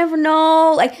 you never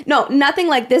know. Like, no, nothing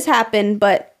like this happened,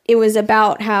 but it was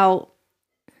about how,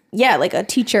 like a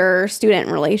teacher-student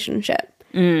relationship.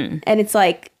 And it's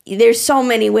like, there's so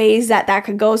many ways that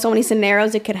could go, so many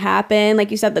scenarios it could happen. Like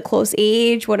you said, the close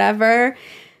age, whatever.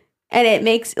 And it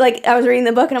makes, like, I was reading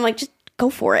the book and I'm like, just go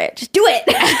for it. Just do it.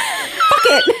 Fuck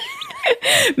it.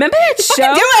 Remember that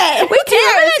show? Do it. Wait, do you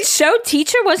remember that show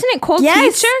Teacher? Wasn't it called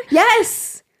Teacher?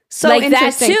 Yes. So like that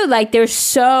interesting. too. Like there's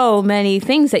so many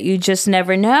things that you just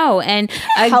never know. And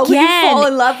how you fall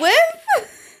in love with?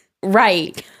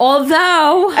 Right.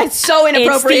 Although it's so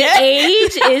inappropriate.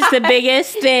 It's the age is the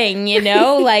biggest thing, you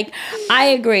know? Like I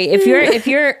agree. If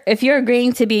you're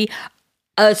agreeing to be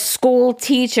a school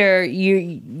teacher,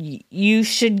 you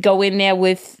should go in there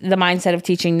with the mindset of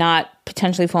teaching, not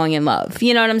potentially falling in love.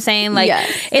 You know what I'm saying? Like,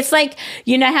 yes. It's like,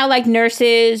 you know how like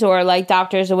nurses or like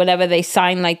doctors or whatever, they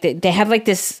sign like they have like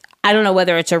this, I don't know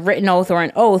whether it's a written oath or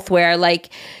an oath where like,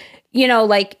 you know,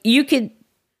 like you could,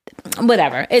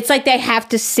 whatever. It's like they have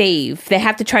to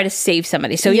try to save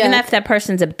somebody. So even if that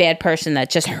person's a bad person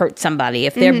that just hurt somebody,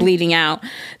 if they're bleeding out,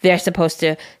 they're supposed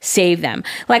to save them.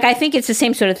 Like, I think it's the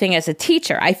same sort of thing as a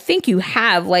teacher. I think you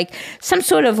have like some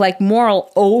sort of like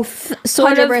moral oath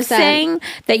sort 100%. of thing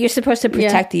that you're supposed to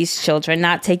protect these children,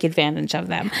 not take advantage of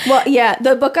them. Well, yeah,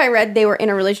 the book I read, they were in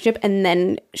a relationship and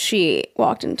then she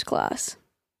walked into class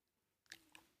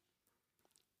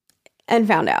and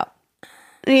found out.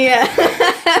 Yeah.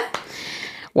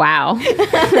 Wow.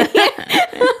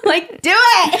 Like, do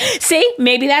it. See,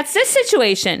 maybe that's this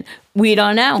situation. We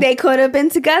don't know. They could have been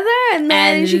together and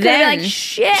then she could have been like,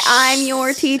 shit, I'm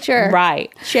your teacher.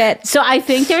 Right. Shit. So I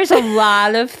think there's a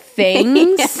lot of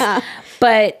things,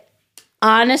 but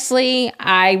honestly,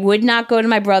 I would not go to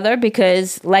my brother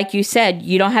because, like you said,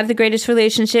 you don't have the greatest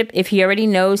relationship. If he already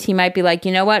knows, he might be like,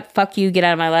 you know what? Fuck you. Get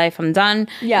out of my life. I'm done.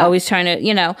 Yeah. Always trying to,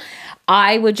 you know.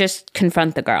 I would just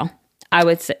confront the girl. I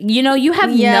would say, you know, you have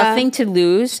nothing to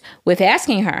lose with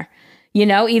asking her. You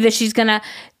know, either she's going to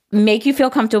make you feel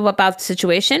comfortable about the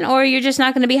situation or you're just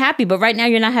not going to be happy. But right now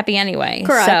you're not happy anyway.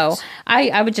 Correct. So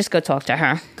I would just go talk to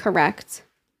her. Correct.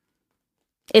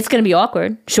 It's going to be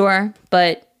awkward, sure.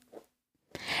 But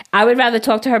I would rather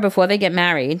talk to her before they get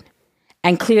married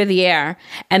and clear the air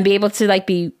and be able to like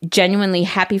be genuinely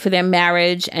happy for their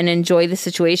marriage and enjoy the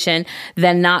situation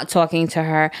than not talking to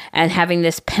her and having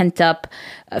this pent up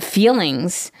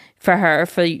feelings for her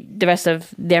for the rest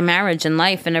of their marriage and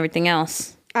life and everything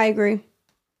else. I agree.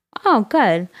 Oh,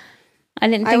 good.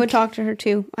 I would talk to her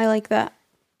too. I like that.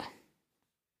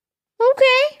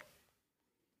 Okay.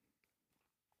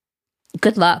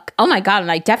 Good luck. Oh my God.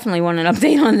 And I definitely want an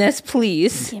update on this,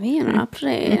 please. Give me an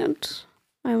update.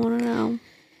 I want to know.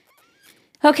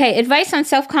 Okay, advice on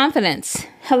self-confidence.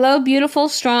 Hello, beautiful,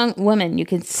 strong woman. You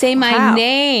can say my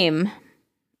name.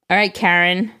 All right,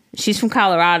 Karen. She's from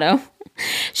Colorado.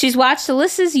 She's watched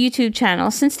Alyssa's YouTube channel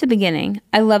since the beginning.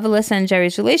 I love Alyssa and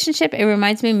Jerry's relationship. It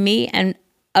reminds me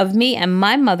of me and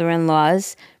my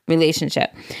mother-in-law's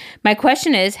relationship. My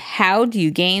question is, how do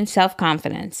you gain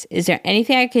self-confidence? Is there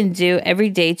anything I can do every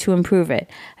day to improve it?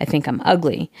 I think I'm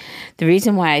ugly. The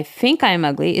reason why I think I'm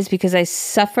ugly is because I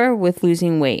suffer with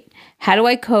losing weight. How do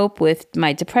I cope with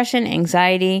my depression,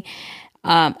 anxiety?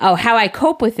 How I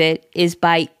cope with it is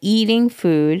by eating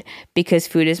food because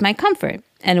food is my comfort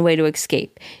and a way to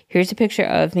escape. Here's a picture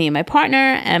of me and my partner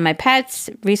and my pets.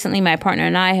 Recently, my partner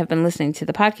and I have been listening to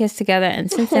the podcast together, and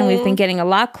since then, we've been getting a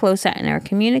lot closer, and our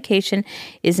communication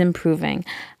is improving.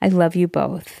 I love you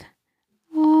both.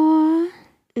 Aww.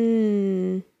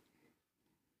 Mm.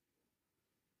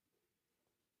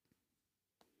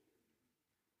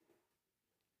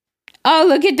 Oh,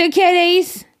 look at the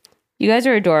kitties. You guys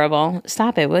are adorable.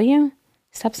 Stop it, will you?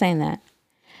 Stop saying that.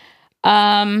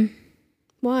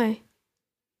 Why?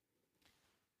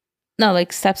 No,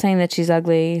 like, stop saying that she's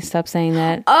ugly. Stop saying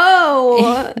that.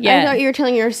 Oh, Yeah. I thought you were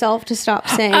telling yourself to stop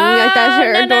saying that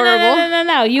that's adorable.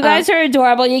 No. You guys are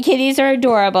adorable. You kitties are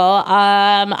adorable.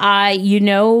 You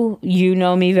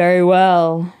know me very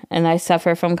well, and I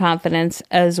suffer from confidence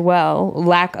as well,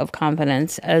 lack of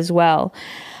confidence as well.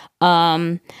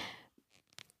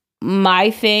 My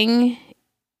thing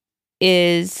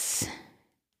is,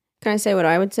 Can I say what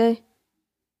I would say?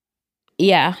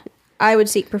 yeah. I would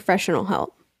seek professional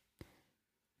help.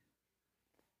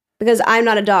 Because I'm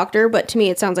not a doctor, but to me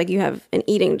it sounds like you have an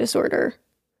eating disorder.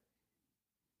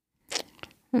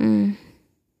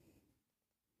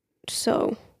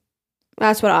 So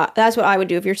that's what I would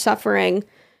do if you're suffering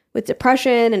with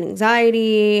depression and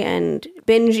anxiety and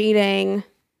binge eating,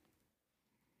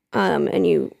 and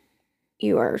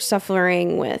you are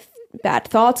suffering with bad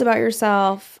thoughts about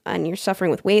yourself and you're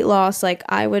suffering with weight loss. Like,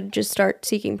 I would just start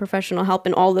seeking professional help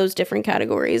in all those different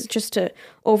categories just to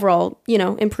overall,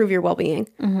 improve your well-being.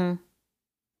 Mm-hmm.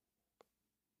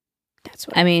 That's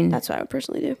what I would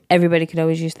personally do. Everybody could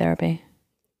always use therapy.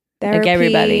 Therapy, like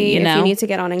everybody, if you need to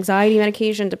get on anxiety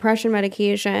medication, depression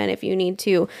medication, if you need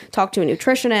to talk to a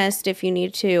nutritionist, if you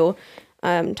need to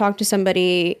talk to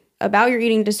somebody about your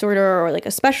eating disorder or like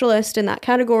a specialist in that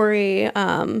category,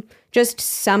 just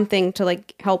something to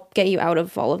like help get you out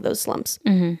of all of those slumps.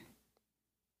 Mm-hmm.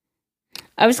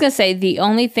 I was going to say the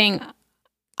only thing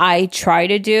I try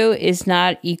to do is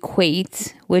not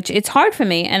equate, which it's hard for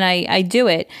me and I do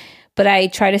it, but I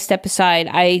try to step aside.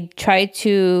 I try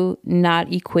to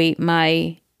not equate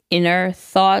my inner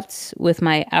thoughts with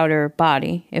my outer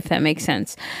body, if that makes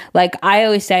sense. Like I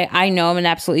always say, I know I'm an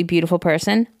absolutely beautiful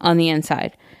person on the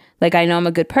inside. Like I know I'm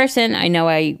a good person. I know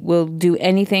I will do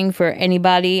anything for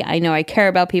anybody. I know I care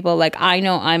about people. Like I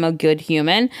know I'm a good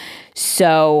human.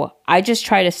 So I just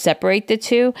try to separate the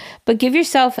two, but give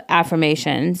yourself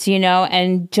affirmations,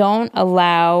 and don't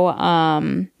allow,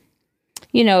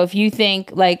 if you think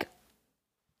like,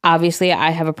 obviously I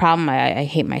have a problem. I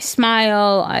hate my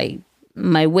smile.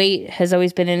 My weight has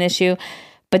always been an issue,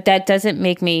 but that doesn't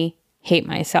make me hate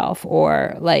myself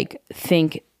or like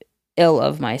think ill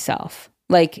of myself.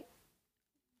 Like,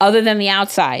 other than the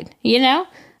outside,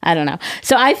 I don't know.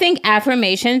 So I think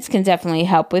affirmations can definitely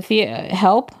help with you.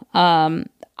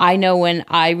 I know when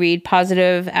I read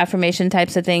positive affirmation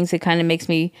types of things, it kind of makes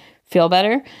me feel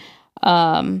better.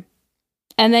 And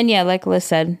then, yeah, like Liz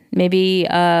said, maybe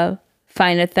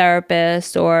find a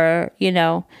therapist or,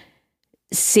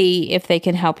 see if they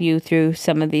can help you through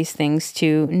some of these things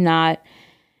to not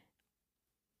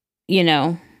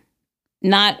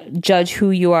judge who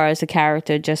you are as a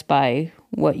character just by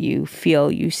what you feel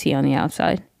you see on the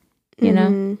outside,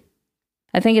 I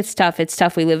think it's tough. It's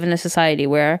tough. We live in a society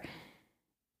where,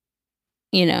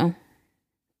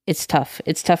 it's tough.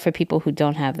 It's tough for people who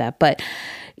don't have that. But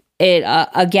it,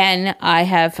 again, I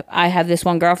have this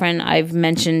one girlfriend. I've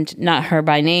mentioned not her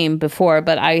by name before,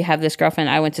 but I have this girlfriend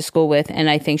I went to school with, and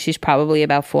I think she's probably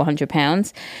about 400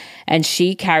 pounds. And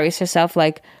she carries herself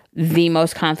like the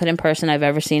most confident person I've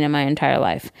ever seen in my entire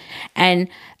life. And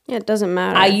yeah, it doesn't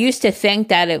matter. I used to think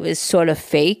that it was sort of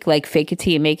fake, like fake it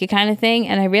till you make it kind of thing.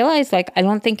 And I realized like, I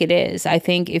don't think it is. I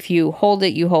think if you hold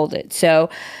it, you hold it. So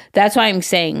that's why I'm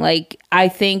saying like, I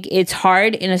think it's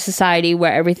hard in a society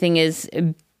where everything is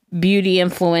beauty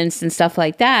influenced and stuff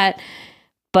like that.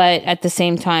 But at the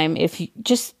same time, if you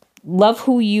just love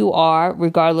who you are,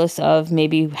 regardless of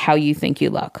maybe how you think you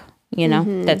look,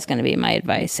 that's going to be my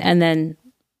advice. And then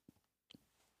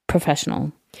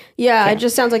professional. Yeah, it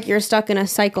just sounds like you're stuck in a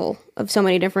cycle of so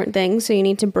many different things. So you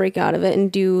need to break out of it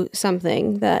and do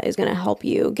something that is going to help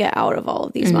you get out of all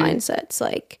of these mindsets.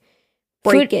 Like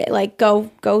break it, like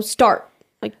go start.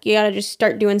 Like you got to just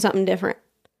start doing something different.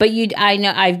 But I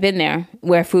know I've been there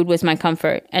where food was my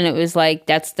comfort. And it was like,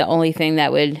 that's the only thing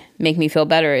that would make me feel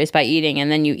better is by eating.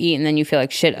 And then you eat and then you feel like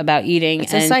shit about eating.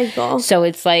 It's a cycle. So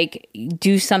it's like,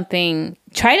 do something,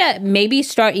 try to maybe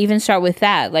start with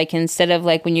that. Like instead of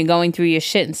like when you're going through your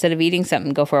shit, instead of eating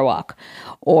something, go for a walk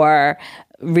or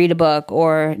read a book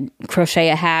or crochet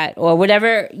a hat or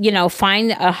whatever,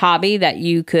 find a hobby that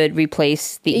you could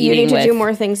replace the eating with. You need to do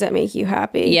more things that make you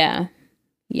happy. Yeah.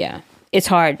 Yeah. It's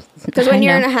hard. Because when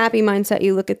you're in a happy mindset,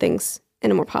 you look at things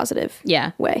in a more positive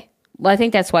way. Well, I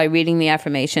think that's why reading the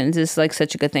affirmations is like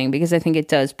such a good thing because I think it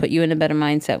does put you in a better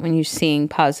mindset when you're seeing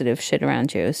positive shit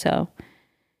around you. So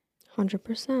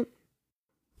 100%.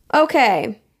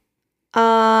 Okay.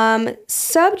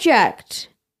 Subject.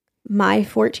 My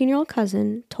 14-year-old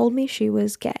cousin told me she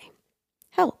was gay.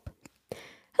 Help.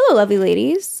 Hello, lovely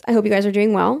ladies. I hope you guys are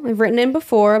doing well. I've written in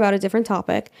before about a different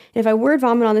topic, and if I word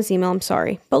vomit on this email, I'm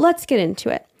sorry. But let's get into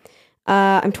it.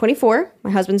 I'm 24,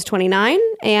 my husband's 29,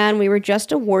 and we were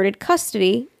just awarded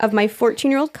custody of my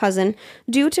 14-year-old cousin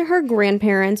due to her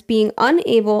grandparents being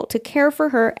unable to care for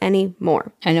her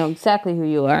anymore. I know exactly who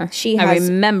you are. I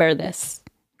remember this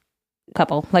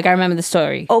couple. Like, I remember the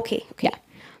story. Okay.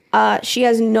 Yeah. She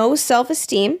has no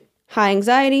self-esteem, high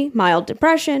anxiety, mild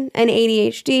depression, and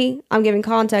ADHD. I'm giving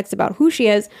context about who she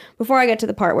is before I get to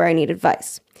the part where I need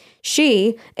advice.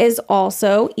 She is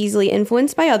also easily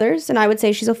influenced by others, and I would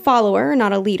say she's a follower,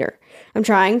 not a leader. I'm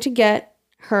trying to get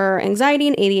her anxiety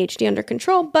and ADHD under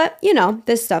control, but,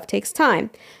 this stuff takes time.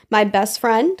 My best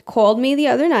friend called me the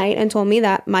other night and told me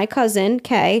that my cousin,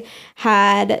 Kay,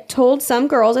 had told some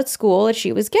girls at school that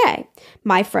she was gay.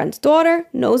 My friend's daughter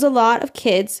knows a lot of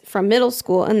kids from middle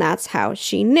school, and that's how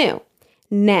she knew.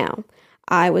 Now,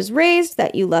 I was raised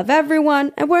that you love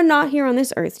everyone, and we're not here on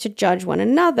this earth to judge one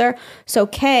another. So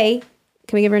Kay,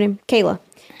 can we give her a name? Kayla.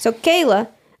 So Kayla,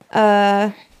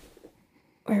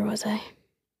 where was I?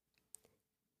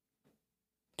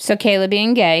 So Kayla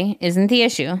being gay isn't the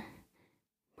issue.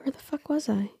 Where the fuck was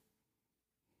I?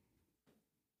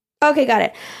 Okay, got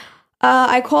it.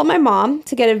 I called my mom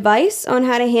to get advice on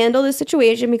how to handle this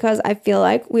situation because I feel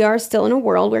like we are still in a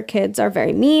world where kids are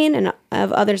very mean and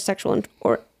of other sexual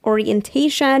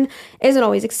orientation isn't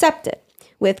always accepted.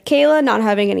 With Kayla not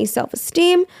having any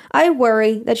self-esteem, I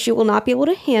worry that she will not be able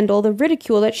to handle the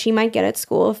ridicule that she might get at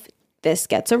school if this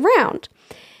gets around.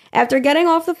 After getting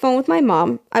off the phone with my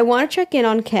mom, I went to check in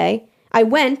on Kayla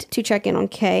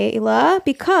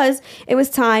because it was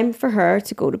time for her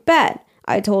to go to bed.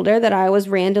 I told her that I was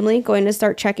randomly going to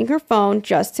start checking her phone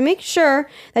just to make sure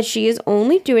that she is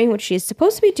only doing what she is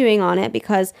supposed to be doing on it,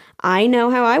 because I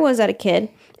know how I was as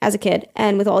a kid,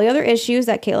 and with all the other issues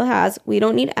that Kayla has, we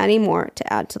don't need any more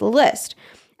to add to the list.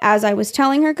 As I was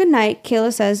telling her goodnight,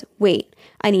 Kayla says, "Wait,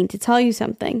 I need to tell you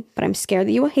something, but I'm scared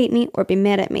that you will hate me or be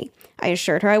mad at me." I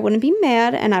assured her I wouldn't be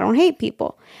mad and I don't hate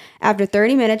people. After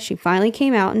 30 minutes, she finally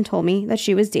came out and told me that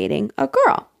she was dating a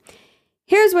girl.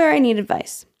 Here's where I need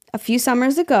advice. A few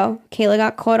summers ago, Kayla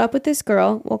got caught up with this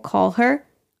girl, we'll call her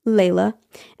Layla,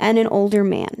 and an older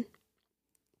man.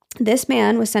 This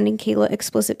man was sending Kayla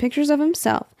explicit pictures of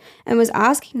himself and was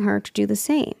asking her to do the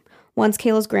same. Once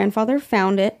Kayla's grandfather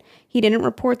found it, he didn't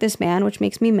report this man, which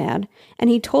makes me mad, and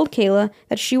he told Kayla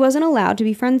that she wasn't allowed to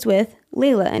be friends with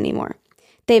Layla anymore.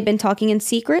 They've been talking in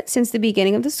secret since the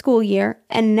beginning of the school year,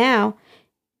 and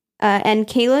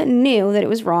Kayla knew that it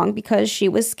was wrong because she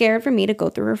was scared for me to go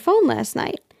through her phone last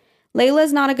night. Layla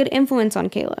is not a good influence on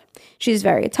Kayla. She's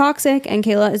very toxic, and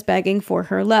Kayla is begging for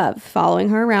her love, following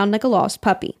her around like a lost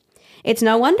puppy. It's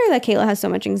no wonder that Kayla has so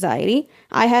much anxiety.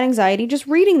 I had anxiety just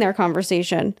reading their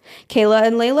conversation. Kayla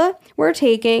and Layla were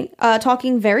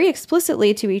talking very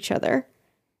explicitly to each other.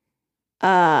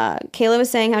 Kayla was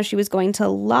saying how she was going to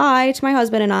lie to my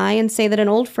husband and I and say that an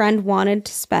old friend wanted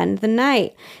to spend the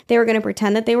night. They were going to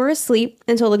pretend that they were asleep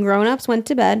until the grown-ups went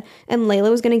to bed, and Layla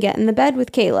was going to get in the bed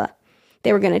with Kayla.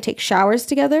 They were going to take showers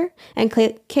together, and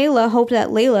Kayla hoped that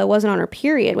Layla wasn't on her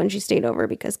period when she stayed over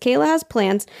because Kayla has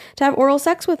plans to have oral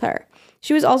sex with her.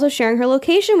 She was also sharing her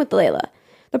location with Layla.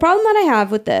 The problem that I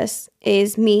have with this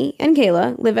is me and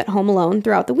Kayla live at home alone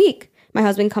throughout the week. My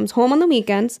husband comes home on the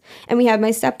weekends, and we have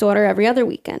my stepdaughter every other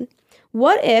weekend.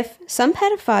 What if some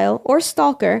pedophile or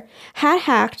stalker had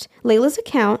hacked Layla's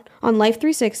account on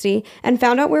Life360 and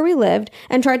found out where we lived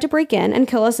and tried to break in and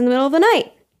kill us in the middle of the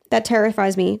night? That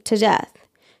terrifies me to death.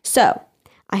 So,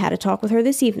 I had a talk with her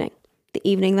this evening, the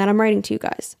evening that I'm writing to you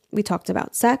guys. We talked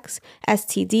about sex,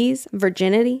 STDs,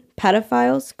 virginity,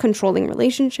 pedophiles, controlling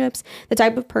relationships, the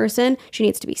type of person she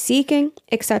needs to be seeking,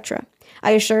 etc.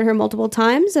 I assured her multiple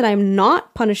times that I'm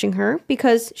not punishing her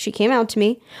because she came out to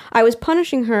me. I was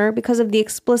punishing her because of the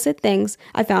explicit things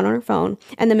I found on her phone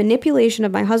and the manipulation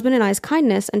of my husband and I's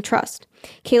kindness and trust.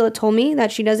 Kayla told me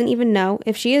that she doesn't even know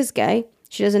if she is gay.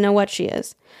 She doesn't know what she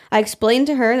is. I explained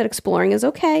to her that exploring is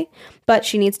okay, but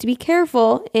she needs to be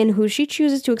careful in who she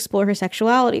chooses to explore her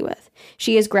sexuality with.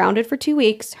 She is grounded for 2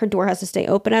 weeks. Her door has to stay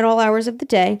open at all hours of the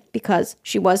day because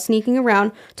she was sneaking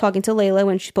around talking to Layla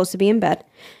when she's supposed to be in bed.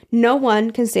 No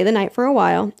one can stay the night for a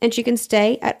while, and she can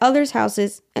stay at others'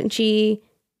 houses, and she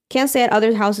can't stay at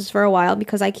others' houses for a while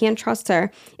because I can't trust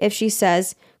her if she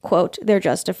says, quote, they're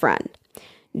just a friend.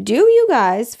 Do you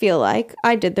guys feel like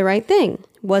I did the right thing?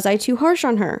 Was I too harsh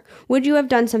on her? Would you have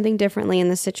done something differently in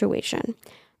this situation?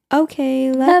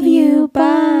 Okay, love you.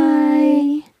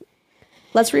 Bye.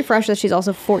 Let's refresh that she's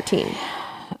also 14.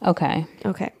 Okay.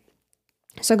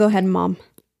 So go ahead, Mom.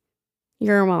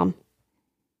 You're a mom.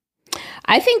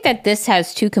 I think that this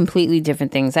has two completely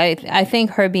different things. I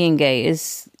think her being gay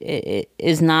is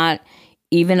not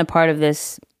even a part of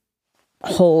this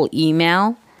whole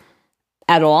email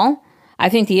at all. I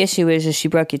think the issue is she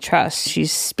broke your trust.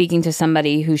 She's speaking to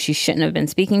somebody who she shouldn't have been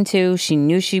speaking to. She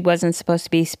knew she wasn't supposed to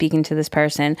be speaking to this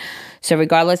person. So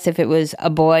regardless if it was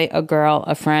a boy, a girl,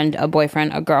 a friend, a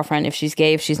boyfriend, a girlfriend, if she's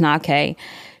gay, if she's not gay,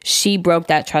 she broke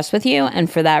that trust with you. And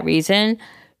for that reason,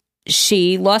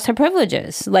 she lost her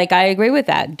privileges. Like, I agree with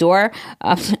that.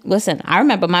 Listen, I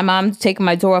remember my mom taking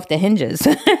my door off the hinges.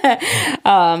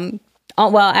 Well,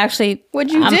 actually,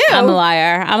 what'd you do? I'm a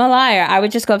liar. I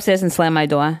would just go upstairs and slam my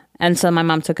door. And so my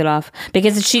mom took it off.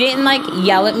 Because if she didn't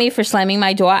yell at me for slamming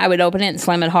my door, I would open it and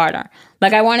slam it harder.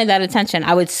 I wanted that attention.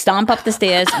 I would stomp up the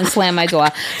stairs and slam my door.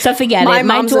 So forget it. My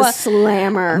mom's a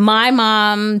slammer. My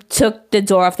mom took the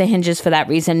door off the hinges for that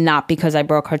reason, not because I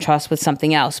broke her trust with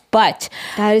something else. But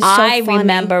that is so I funny.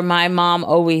 remember my mom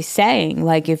always saying,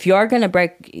 if you're going to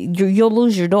break, you'll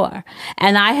lose your door.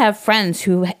 And I have friends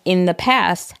who in the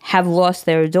past have lost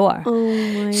their door.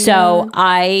 Oh my so God.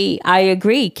 I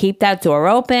agree. Keep that door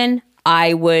open.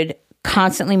 I would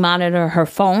constantly monitor her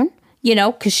phone.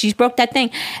 Because she's broke that thing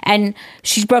and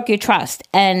she's broke your trust.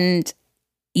 And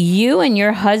you and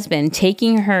your husband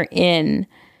taking her in,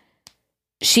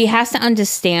 she has to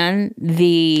understand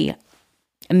the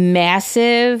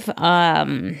massive,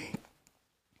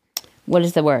 what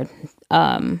is the word?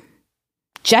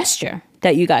 Gesture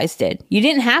that you guys did. You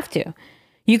didn't have to.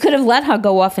 You could have let her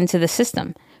go off into the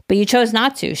system, but you chose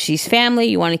not to. She's family.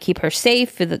 You want to keep her safe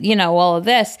for all of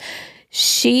this.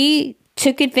 She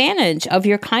took advantage of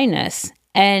your kindness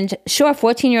And sure,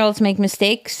 14-year-olds make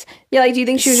mistakes. Yeah, like, do you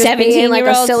think she was just being like a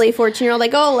 17-year-olds silly 14-year-old?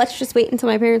 Like, oh, let's just wait until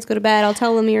my parents go to bed. I'll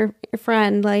tell them your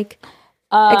friend. Like,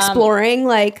 exploring.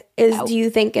 Like, do you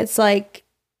think it's like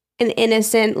an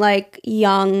innocent, like,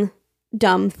 young,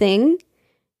 dumb thing?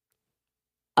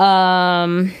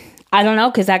 I don't know,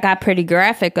 because that got pretty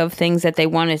graphic of things that they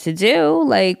wanted to do.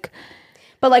 Like,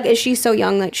 but like, is she so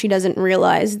young that she doesn't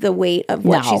realize the weight of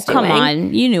what she's doing? Come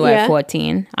on. You knew at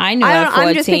 14. I knew at 14.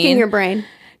 I'm just picking your brain.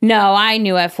 No, I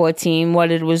knew at 14 what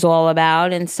it was all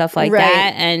about and stuff like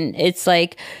that. And it's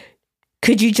like,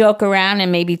 could you joke around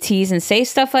and maybe tease and say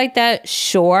stuff like that?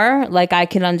 Sure. Like, I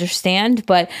can understand,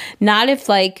 but not if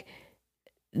like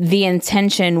the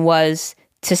intention was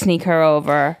to sneak her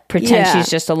over, pretend she's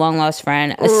just a long lost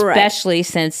friend, especially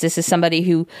since this is somebody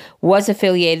who was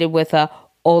affiliated with a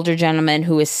older gentleman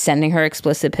who is sending her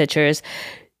explicit pictures.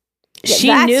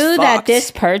 She knew that this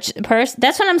person,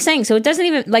 that's what I'm saying. So it doesn't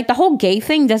even, like, the whole gay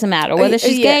thing doesn't matter. Whether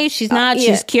she's gay, she's not,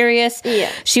 she's curious.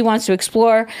 Yeah. She wants to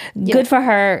explore. Good for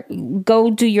her.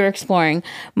 Go do your exploring.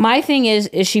 My thing is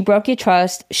she broke your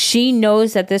trust. She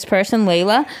knows that this person,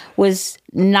 Layla, was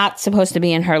not supposed to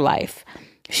be in her life.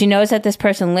 She knows that this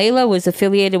person, Layla, was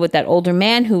affiliated with that older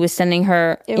man who was sending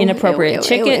her inappropriate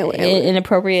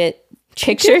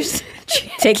pictures.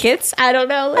 Tickets. I don't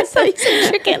know. Listen,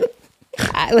 chicken.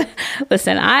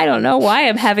 Listen, I don't know why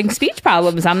I'm having speech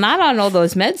problems. I'm not on all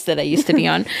those meds that I used to be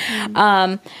on.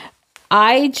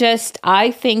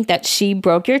 I think that she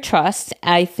broke your trust.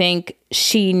 I think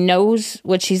she knows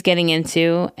what she's getting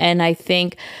into. And I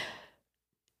think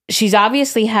she's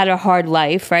obviously had a hard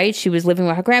life, right? She was living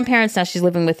with her grandparents. Now she's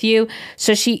living with you.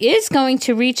 So she is going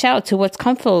to reach out to what's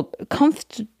comfortable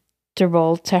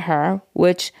to her,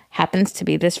 which happens to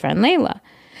be this friend, Layla.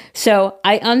 So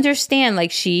I understand,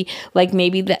 like,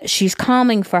 maybe that she's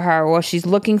calming for her, or she's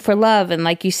looking for love. And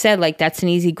like you said, like, that's an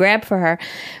easy grab for her.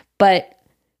 But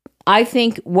I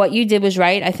think what you did was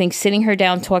right. I think sitting her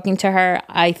down, talking to her,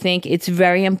 I think it's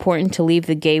very important to leave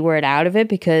the gay word out of it,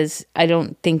 because I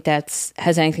don't think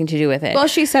has anything to do with it. Well,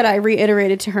 she said, I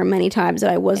reiterated to her many times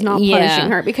that I was not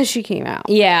punishing her because she came out.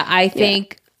 Yeah, I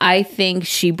think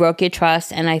she broke your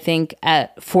trust, and I think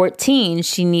at 14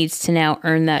 she needs to now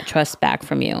earn that trust back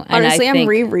from you. And honestly, I'm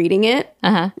rereading it.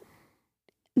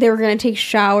 They were going to take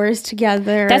showers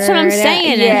together. That's what I'm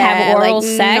saying, and have oral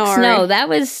sex. No,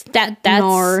 that's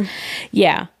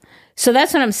yeah. So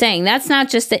that's what I'm saying. That's not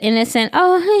just the innocent,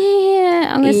 I'm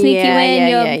going to sneak you in.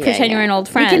 You'll pretend you're an old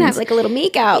friend. You can have like a little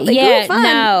meek out. Like, fun.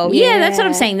 That's what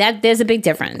I'm saying. That there's a big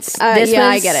difference.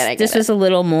 I get it. This was a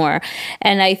little more.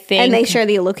 And I think... And they share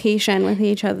the location with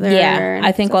each other. Yeah,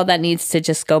 I think all that needs to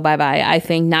just go bye-bye. I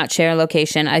think not share a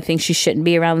location. I think she shouldn't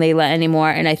be around Layla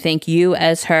anymore. And I think you,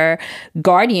 as her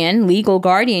guardian, legal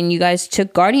guardian, you guys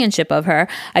took guardianship of her.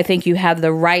 I think you have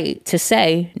the right to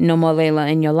say, no more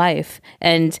Layla in your life.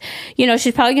 And... you know,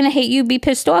 she's probably going to hate you, be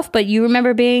pissed off, but you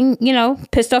remember being,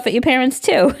 pissed off at your parents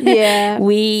too. Yeah.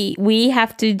 We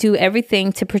have to do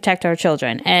everything to protect our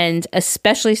children. And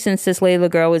especially since this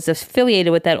Layla girl was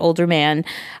affiliated with that older man,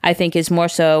 I think is more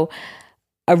so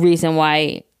a reason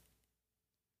why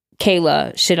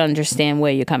Kayla should understand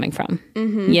where you're coming from.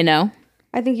 Mm-hmm.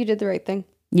 I think you did the right thing.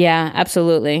 Yeah,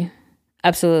 absolutely.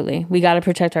 Absolutely. We got to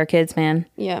protect our kids, man.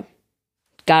 Yeah.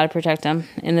 Got to protect them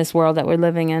in this world that we're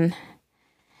living in.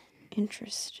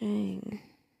 Interesting.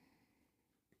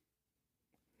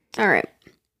 All right.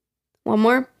 One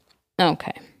more?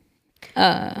 Okay.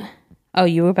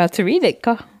 You were about to read it.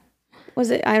 Go.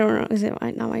 Was it? I don't know. Is it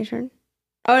not my turn?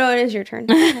 Oh, no, it is your turn.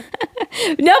 No,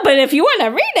 but if you want to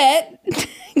read it,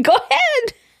 go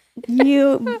ahead.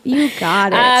 You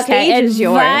got it. Okay. Stage is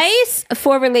yours. Advice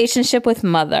for relationship with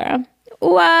mother.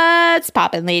 What's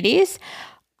poppin', ladies?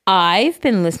 I've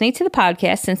been listening to the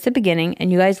podcast since the beginning,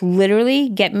 and you guys literally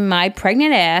get my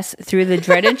pregnant ass through the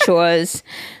dreaded chores,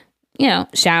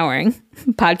 showering,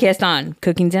 podcast on,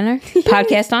 cooking dinner,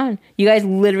 podcast on. You guys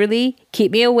literally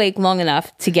keep me awake long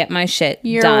enough to get my shit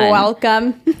done. You're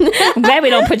welcome. I'm glad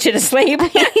we don't put you to sleep.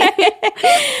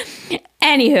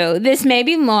 Anywho, this may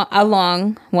be a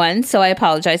long one, so I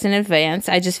apologize in advance.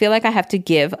 I just feel like I have to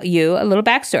give you a little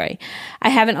backstory. I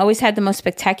haven't always had the most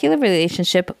spectacular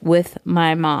relationship with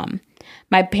my mom.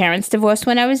 My parents divorced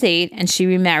when I was 8, and she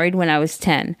remarried when I was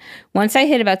 10. Once I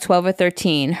hit about 12 or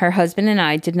 13, her husband and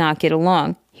I did not get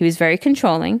along. He was very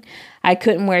controlling. I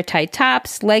couldn't wear tight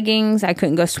tops, leggings. I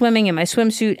couldn't go swimming in my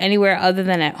swimsuit anywhere other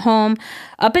than at home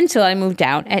up until I moved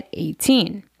out at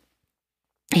 18.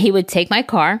 He would take my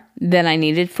car that I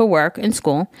needed for work and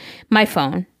school, my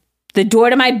phone, the door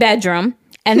to my bedroom,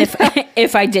 and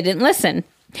if I didn't listen.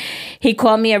 He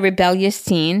called me a rebellious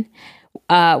teen.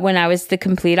 when I was the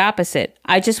complete opposite.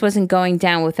 I just wasn't going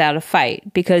down without a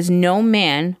fight because no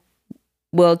man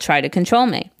will try to control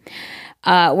me.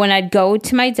 When I'd go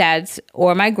to my dad's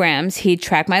or my Gram's, he'd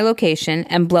track my location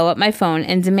and blow up my phone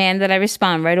and demand that I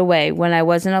respond right away when I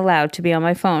wasn't allowed to be on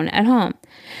my phone at home.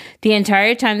 The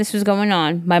entire time this was going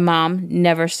on, my mom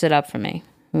never stood up for me.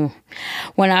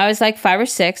 When I was like 5 or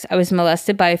 6, I was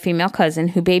molested by a female cousin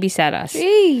who babysat us.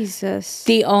 Jesus.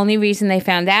 The only reason they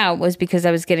found out was because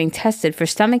I was getting tested for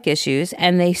stomach issues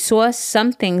and they saw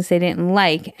some things they didn't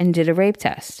like and did a rape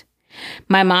test.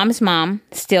 My mom's mom,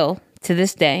 still to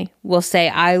this day, will say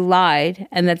I lied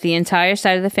and that the entire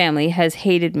side of the family has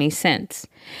hated me since,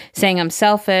 saying I'm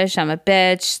selfish, I'm a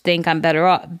bitch, think I'm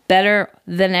better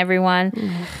than everyone.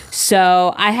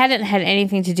 So I hadn't had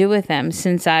anything to do with them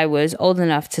since I was old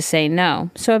enough to say no,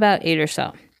 so about 8 or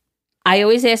so. I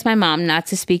always ask my mom not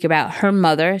to speak about her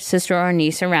mother, sister, or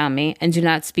niece around me and do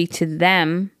not speak to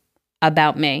them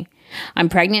about me. I'm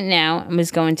pregnant now and was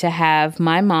going to have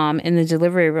my mom in the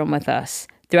delivery room with us.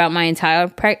 Throughout my entire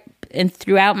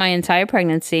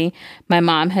pregnancy, my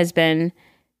mom has been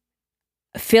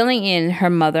filling in her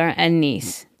mother and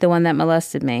niece, the one that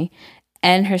molested me,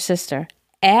 and her sister,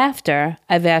 after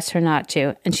I've asked her not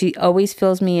to. And she always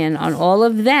fills me in on all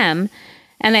of them.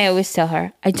 And I always tell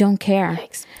her, I don't care.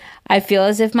 Thanks. I feel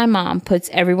as if my mom puts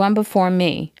everyone before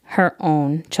me, her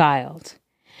own child.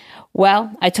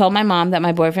 Well, I told my mom that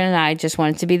my boyfriend and I just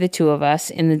wanted to be the two of us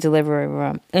in the delivery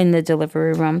room.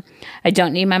 I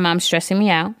don't need my mom stressing me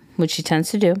out, which she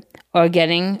tends to do, or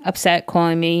getting upset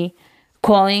calling me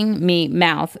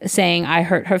mouth, saying I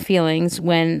hurt her feelings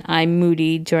when I'm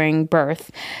moody during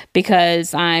birth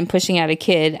because I'm pushing out a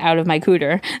kid out of my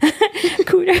cooter.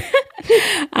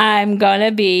 I'm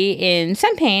gonna be in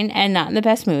some pain and not in the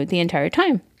best mood the entire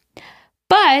time.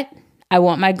 But I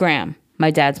want my Gram,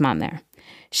 my dad's mom, there.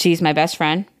 She's my best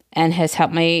friend and has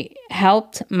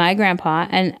helped my grandpa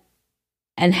and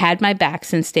had my back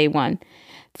since day one.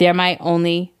 They're my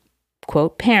only,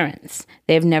 quote, parents.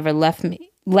 They've never left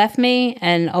me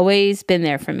and always been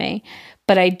there for me.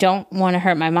 But I don't want to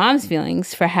hurt my mom's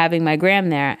feelings for having my Gram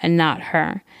there and not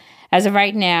her. As of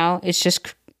right now, it's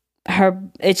just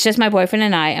my boyfriend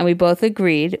and I, and we both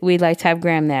agreed we'd like to have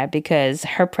Gram there because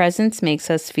her presence makes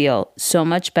us feel so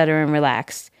much better and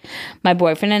relaxed. My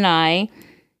boyfriend and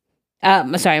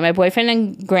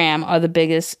Graham are the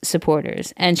biggest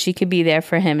supporters, and she could be there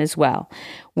for him as well.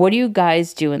 What do you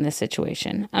guys do in this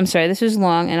situation? I'm sorry this was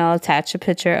long, and I'll attach a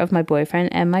picture of my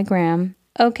boyfriend and my Graham.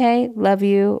 Okay, love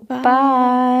you.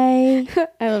 Bye.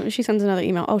 She sends another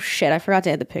email. Oh, shit, I forgot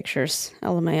to add the pictures.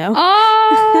 LMAO.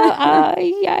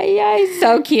 Yeah,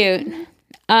 so cute.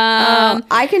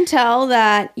 I can tell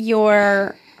that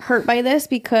you're hurt by this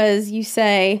because you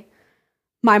say,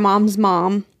 my mom's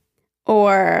mom,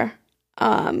 or...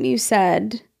 you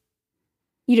said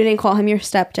you didn't call him your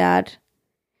stepdad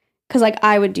because like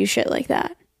I would do shit like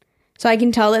that. So I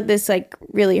can tell that this like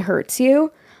really hurts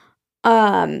you.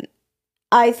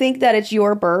 I think that it's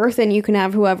your birth and you can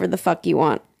have whoever the fuck you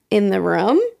want in the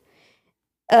room.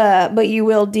 But you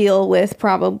will deal with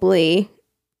probably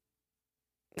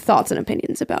thoughts and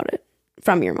opinions about it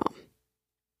from your mom.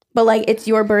 But like it's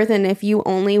your birth, and if you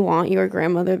only want your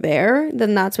grandmother there,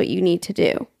 then that's what you need to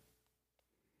do.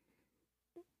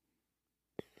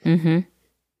 Mm-hmm.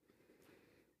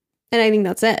 And I think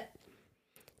that's it.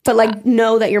 But like,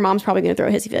 know that your mom's probably going to throw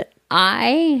a hissy fit.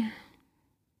 I'm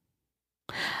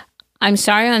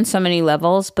sorry on so many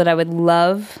levels, but I would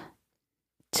love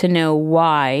to know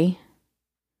why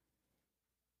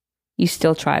you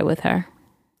still try with her.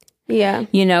 Yeah.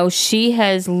 You know, she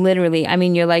has literally, I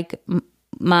mean, you're like,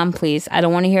 Mom, please, I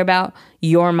don't want to hear about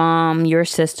your mom, your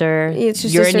sister, it's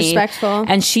just your disrespectful.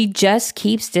 And she just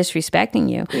keeps disrespecting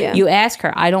you. Yeah. You ask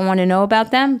her, I don't want to know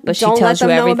about them, but don't she tells you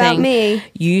everything. Don't let them know about me.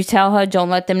 You tell her, don't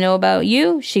let them know about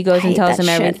you. She goes and tells them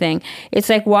everything. It's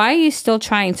like, why are you still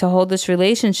trying to hold this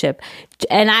relationship?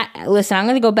 And I'm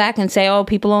going to go back and say, oh,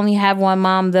 people only have one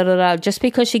mom, da da da. Just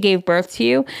because she gave birth to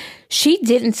you, she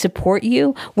didn't support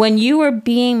you when you were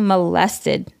being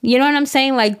molested. You know what I'm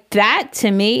saying? Like, that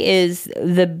to me is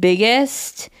the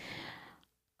biggest,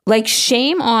 like,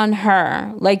 shame on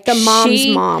her. Like, the mom's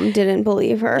mom didn't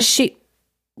believe her.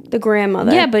 The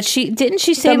grandmother. Yeah, but didn't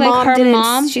she say like her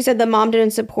mom? She said the mom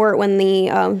didn't support when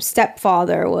the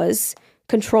stepfather was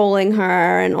controlling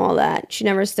her and all that. She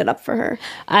never stood up for her.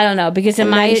 I don't know, because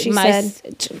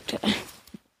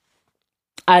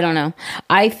I don't know.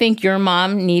 I think your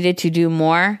mom needed to do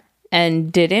more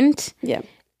and didn't. Yeah.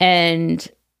 And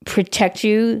protect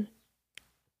you.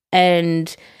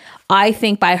 And I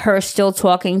think by her still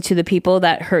talking to the people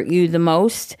that hurt you the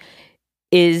most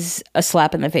is a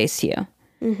slap in the face to you.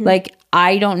 Mm-hmm. Like,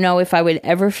 I don't know if I would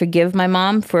ever forgive my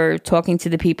mom for talking to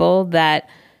the people that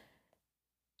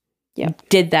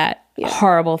did that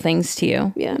horrible things to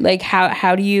you. Yeah. Like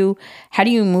how do you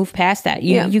move past that?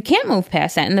 You can't move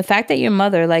past that. And the fact that your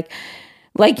mother like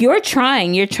you're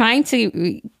trying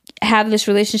to have this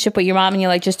relationship with your mom, and you're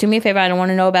like, just do me a favor, I don't want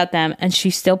to know about them, and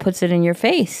she still puts it in your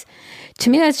face. To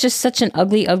me, that's just such an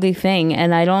ugly thing.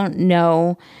 And I don't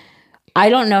know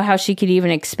how she could even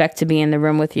expect to be in the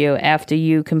room with you after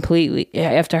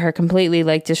her completely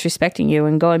like disrespecting you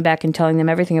and going back and telling them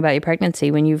everything about your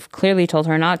pregnancy when you've clearly told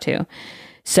her not to.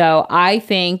 So I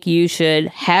think you should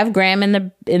have Graham in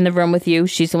the room with you.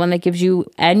 She's the one that gives you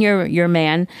and your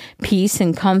man peace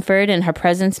and comfort, and her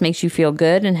presence makes you feel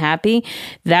good and happy.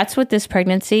 That's what this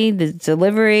pregnancy, the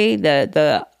delivery,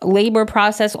 the labor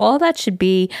process, all that should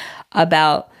be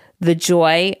about. The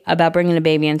joy about bringing a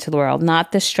baby into the world,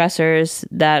 not the stressors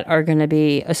that are going to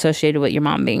be associated with your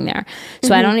mom being there.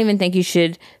 So I don't even think you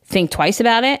should think twice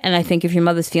about it. And I think if your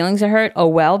mother's feelings are hurt, oh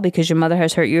well, because your mother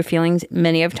has hurt your feelings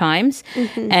many of times.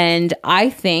 And I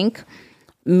think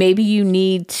maybe you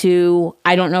need to,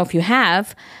 I don't know if you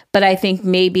have, but I think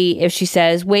maybe if she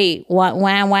says, wait,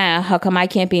 wah, how come I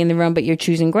can't be in the room, but you're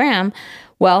choosing Graham?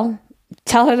 Well,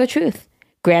 tell her the truth.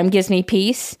 Graham gives me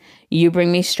peace. You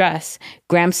bring me stress.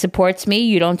 Graham supports me.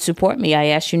 You don't support me. I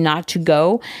ask you not to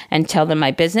go and tell them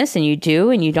my business, and you do,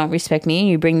 and you don't respect me, and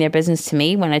you bring their business to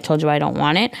me when I told you I don't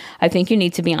want it. I think you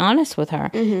need to be honest with her.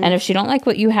 And if she don't like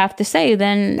what you have to say,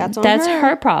 then that's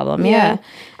her problem. Yeah.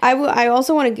 I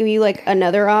also want to give you like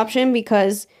another option,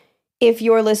 because if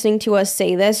you're listening to us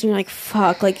say this and you're like,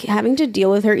 fuck, like having to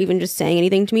deal with her even just saying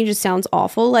anything to me just sounds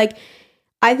awful. Like,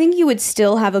 I think you would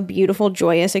still have a beautiful,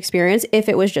 joyous experience if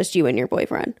it was just you and your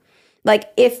boyfriend.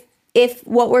 Like, if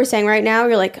what we're saying right now,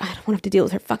 you're like, I don't want to have to deal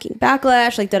with her fucking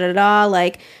backlash, like, da-da-da,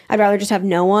 like, I'd rather just have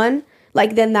no one,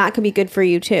 like, then that could be good for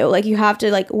you, too. Like, you have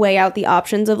to, like, weigh out the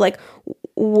options of, like,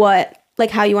 what,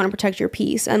 like, how you want to protect your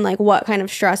peace and, like, what kind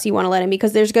of stress you want to let in,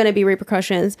 because there's going to be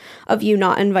repercussions of you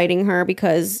not inviting her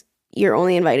because you're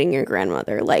only inviting your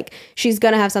grandmother. Like, she's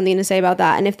going to have something to say about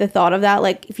that. And if the thought of that,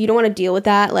 like, if you don't want to deal with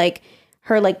that, like,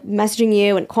 her like messaging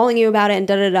you and calling you about it and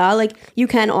da-da-da, like you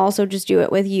can also just do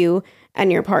it with you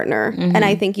and your partner. And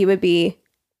I think you would be,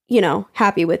 you know,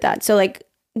 happy with that. So like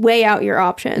weigh out your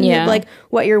options, like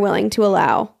what you're willing to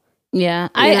allow. Yeah.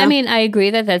 I mean, I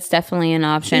agree that that's definitely an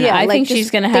option. I think she's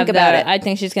going to have I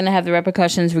think she's going to have the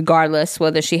repercussions regardless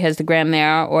whether she has the Graham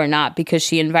there or not, because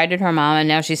she invited her mom and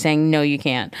now she's saying, no, you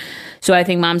can't. So I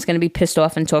think mom's going to be pissed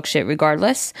off and talk shit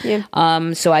regardless.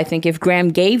 Yeah. So I think if Graham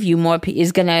gave you more,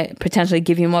 is going to potentially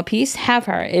give you more peace, have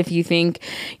her. If you think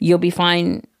you'll be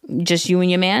fine, just you and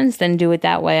your mans, then do it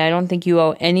that way. I don't think you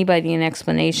owe anybody an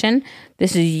explanation.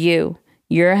 This is you.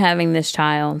 You're having this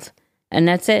child. And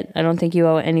that's it. I don't think you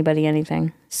owe anybody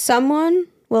anything. Someone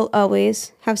will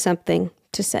always have something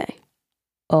to say.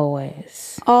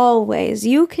 Always. Always.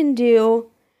 You can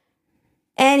do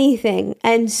anything,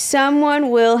 and someone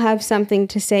will have something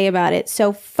to say about it.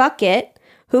 So fuck it.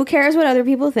 Who cares what other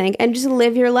people think? And just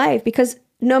live your life, because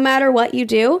no matter what you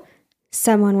do,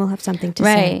 someone will have something to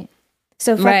say.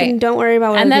 So fucking don't worry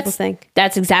about what other people think.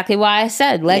 That's exactly why I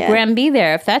said, let Graham be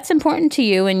there. If that's important to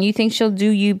you and you think she'll do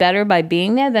you better by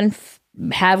being there, then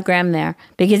have Graham there.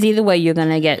 Because either way, you're going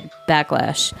to get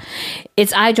backlash.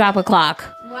 It's I drop a clock.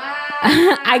 Wow.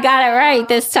 I got it right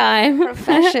this time.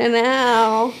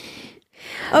 Professional.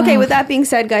 Okay, with that being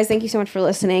said, guys, thank you so much for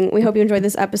listening. We hope you enjoyed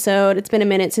this episode. It's been a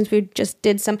minute since we just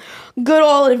did some good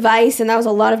old advice, and that was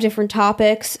a lot of different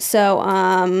topics. So,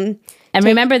 and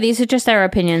remember, these are just our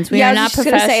opinions. We are not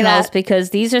professionals, because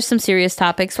these are some serious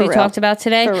topics we talked about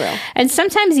today. For real. And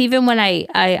sometimes even when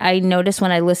I notice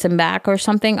when I listen back or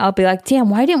something, I'll be like, damn,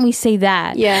 why didn't we say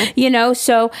that? Yeah. You know,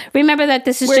 so remember that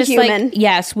this is just human. Like,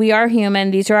 yes, we are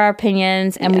human. These are our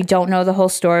opinions, and we don't know the whole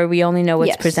story. We only know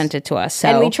what's presented to us. So.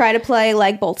 And we try to play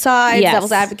like both sides,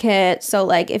 devil's advocate. So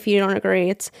like if you don't agree,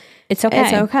 it's okay.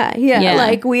 It's okay. Yeah.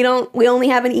 Like we only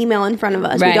have an email in front of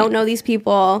us. Right. We don't know these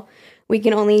people. We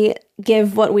can only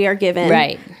give what we are given.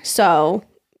 Right. So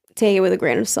take it with a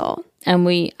grain of salt. And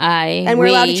we're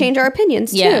allowed to change our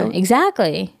opinions too. Yeah,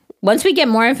 exactly. Once we get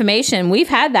more information, we've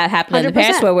had that happen 100%. In the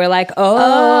past where we're like,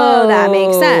 oh, that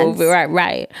makes sense.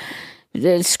 Right.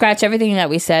 Scratch everything that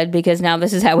we said, because now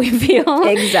this is how we feel.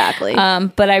 Exactly.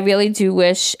 But I really do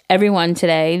wish everyone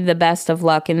today the best of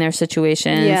luck in their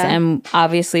situations, and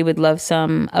obviously would love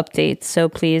some updates. So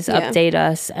please update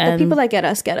us. And the people that get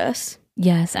us.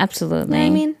 Yes, absolutely. You know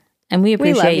what I mean? And we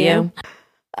appreciate you.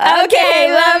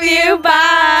 Okay, love you.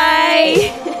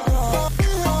 Bye.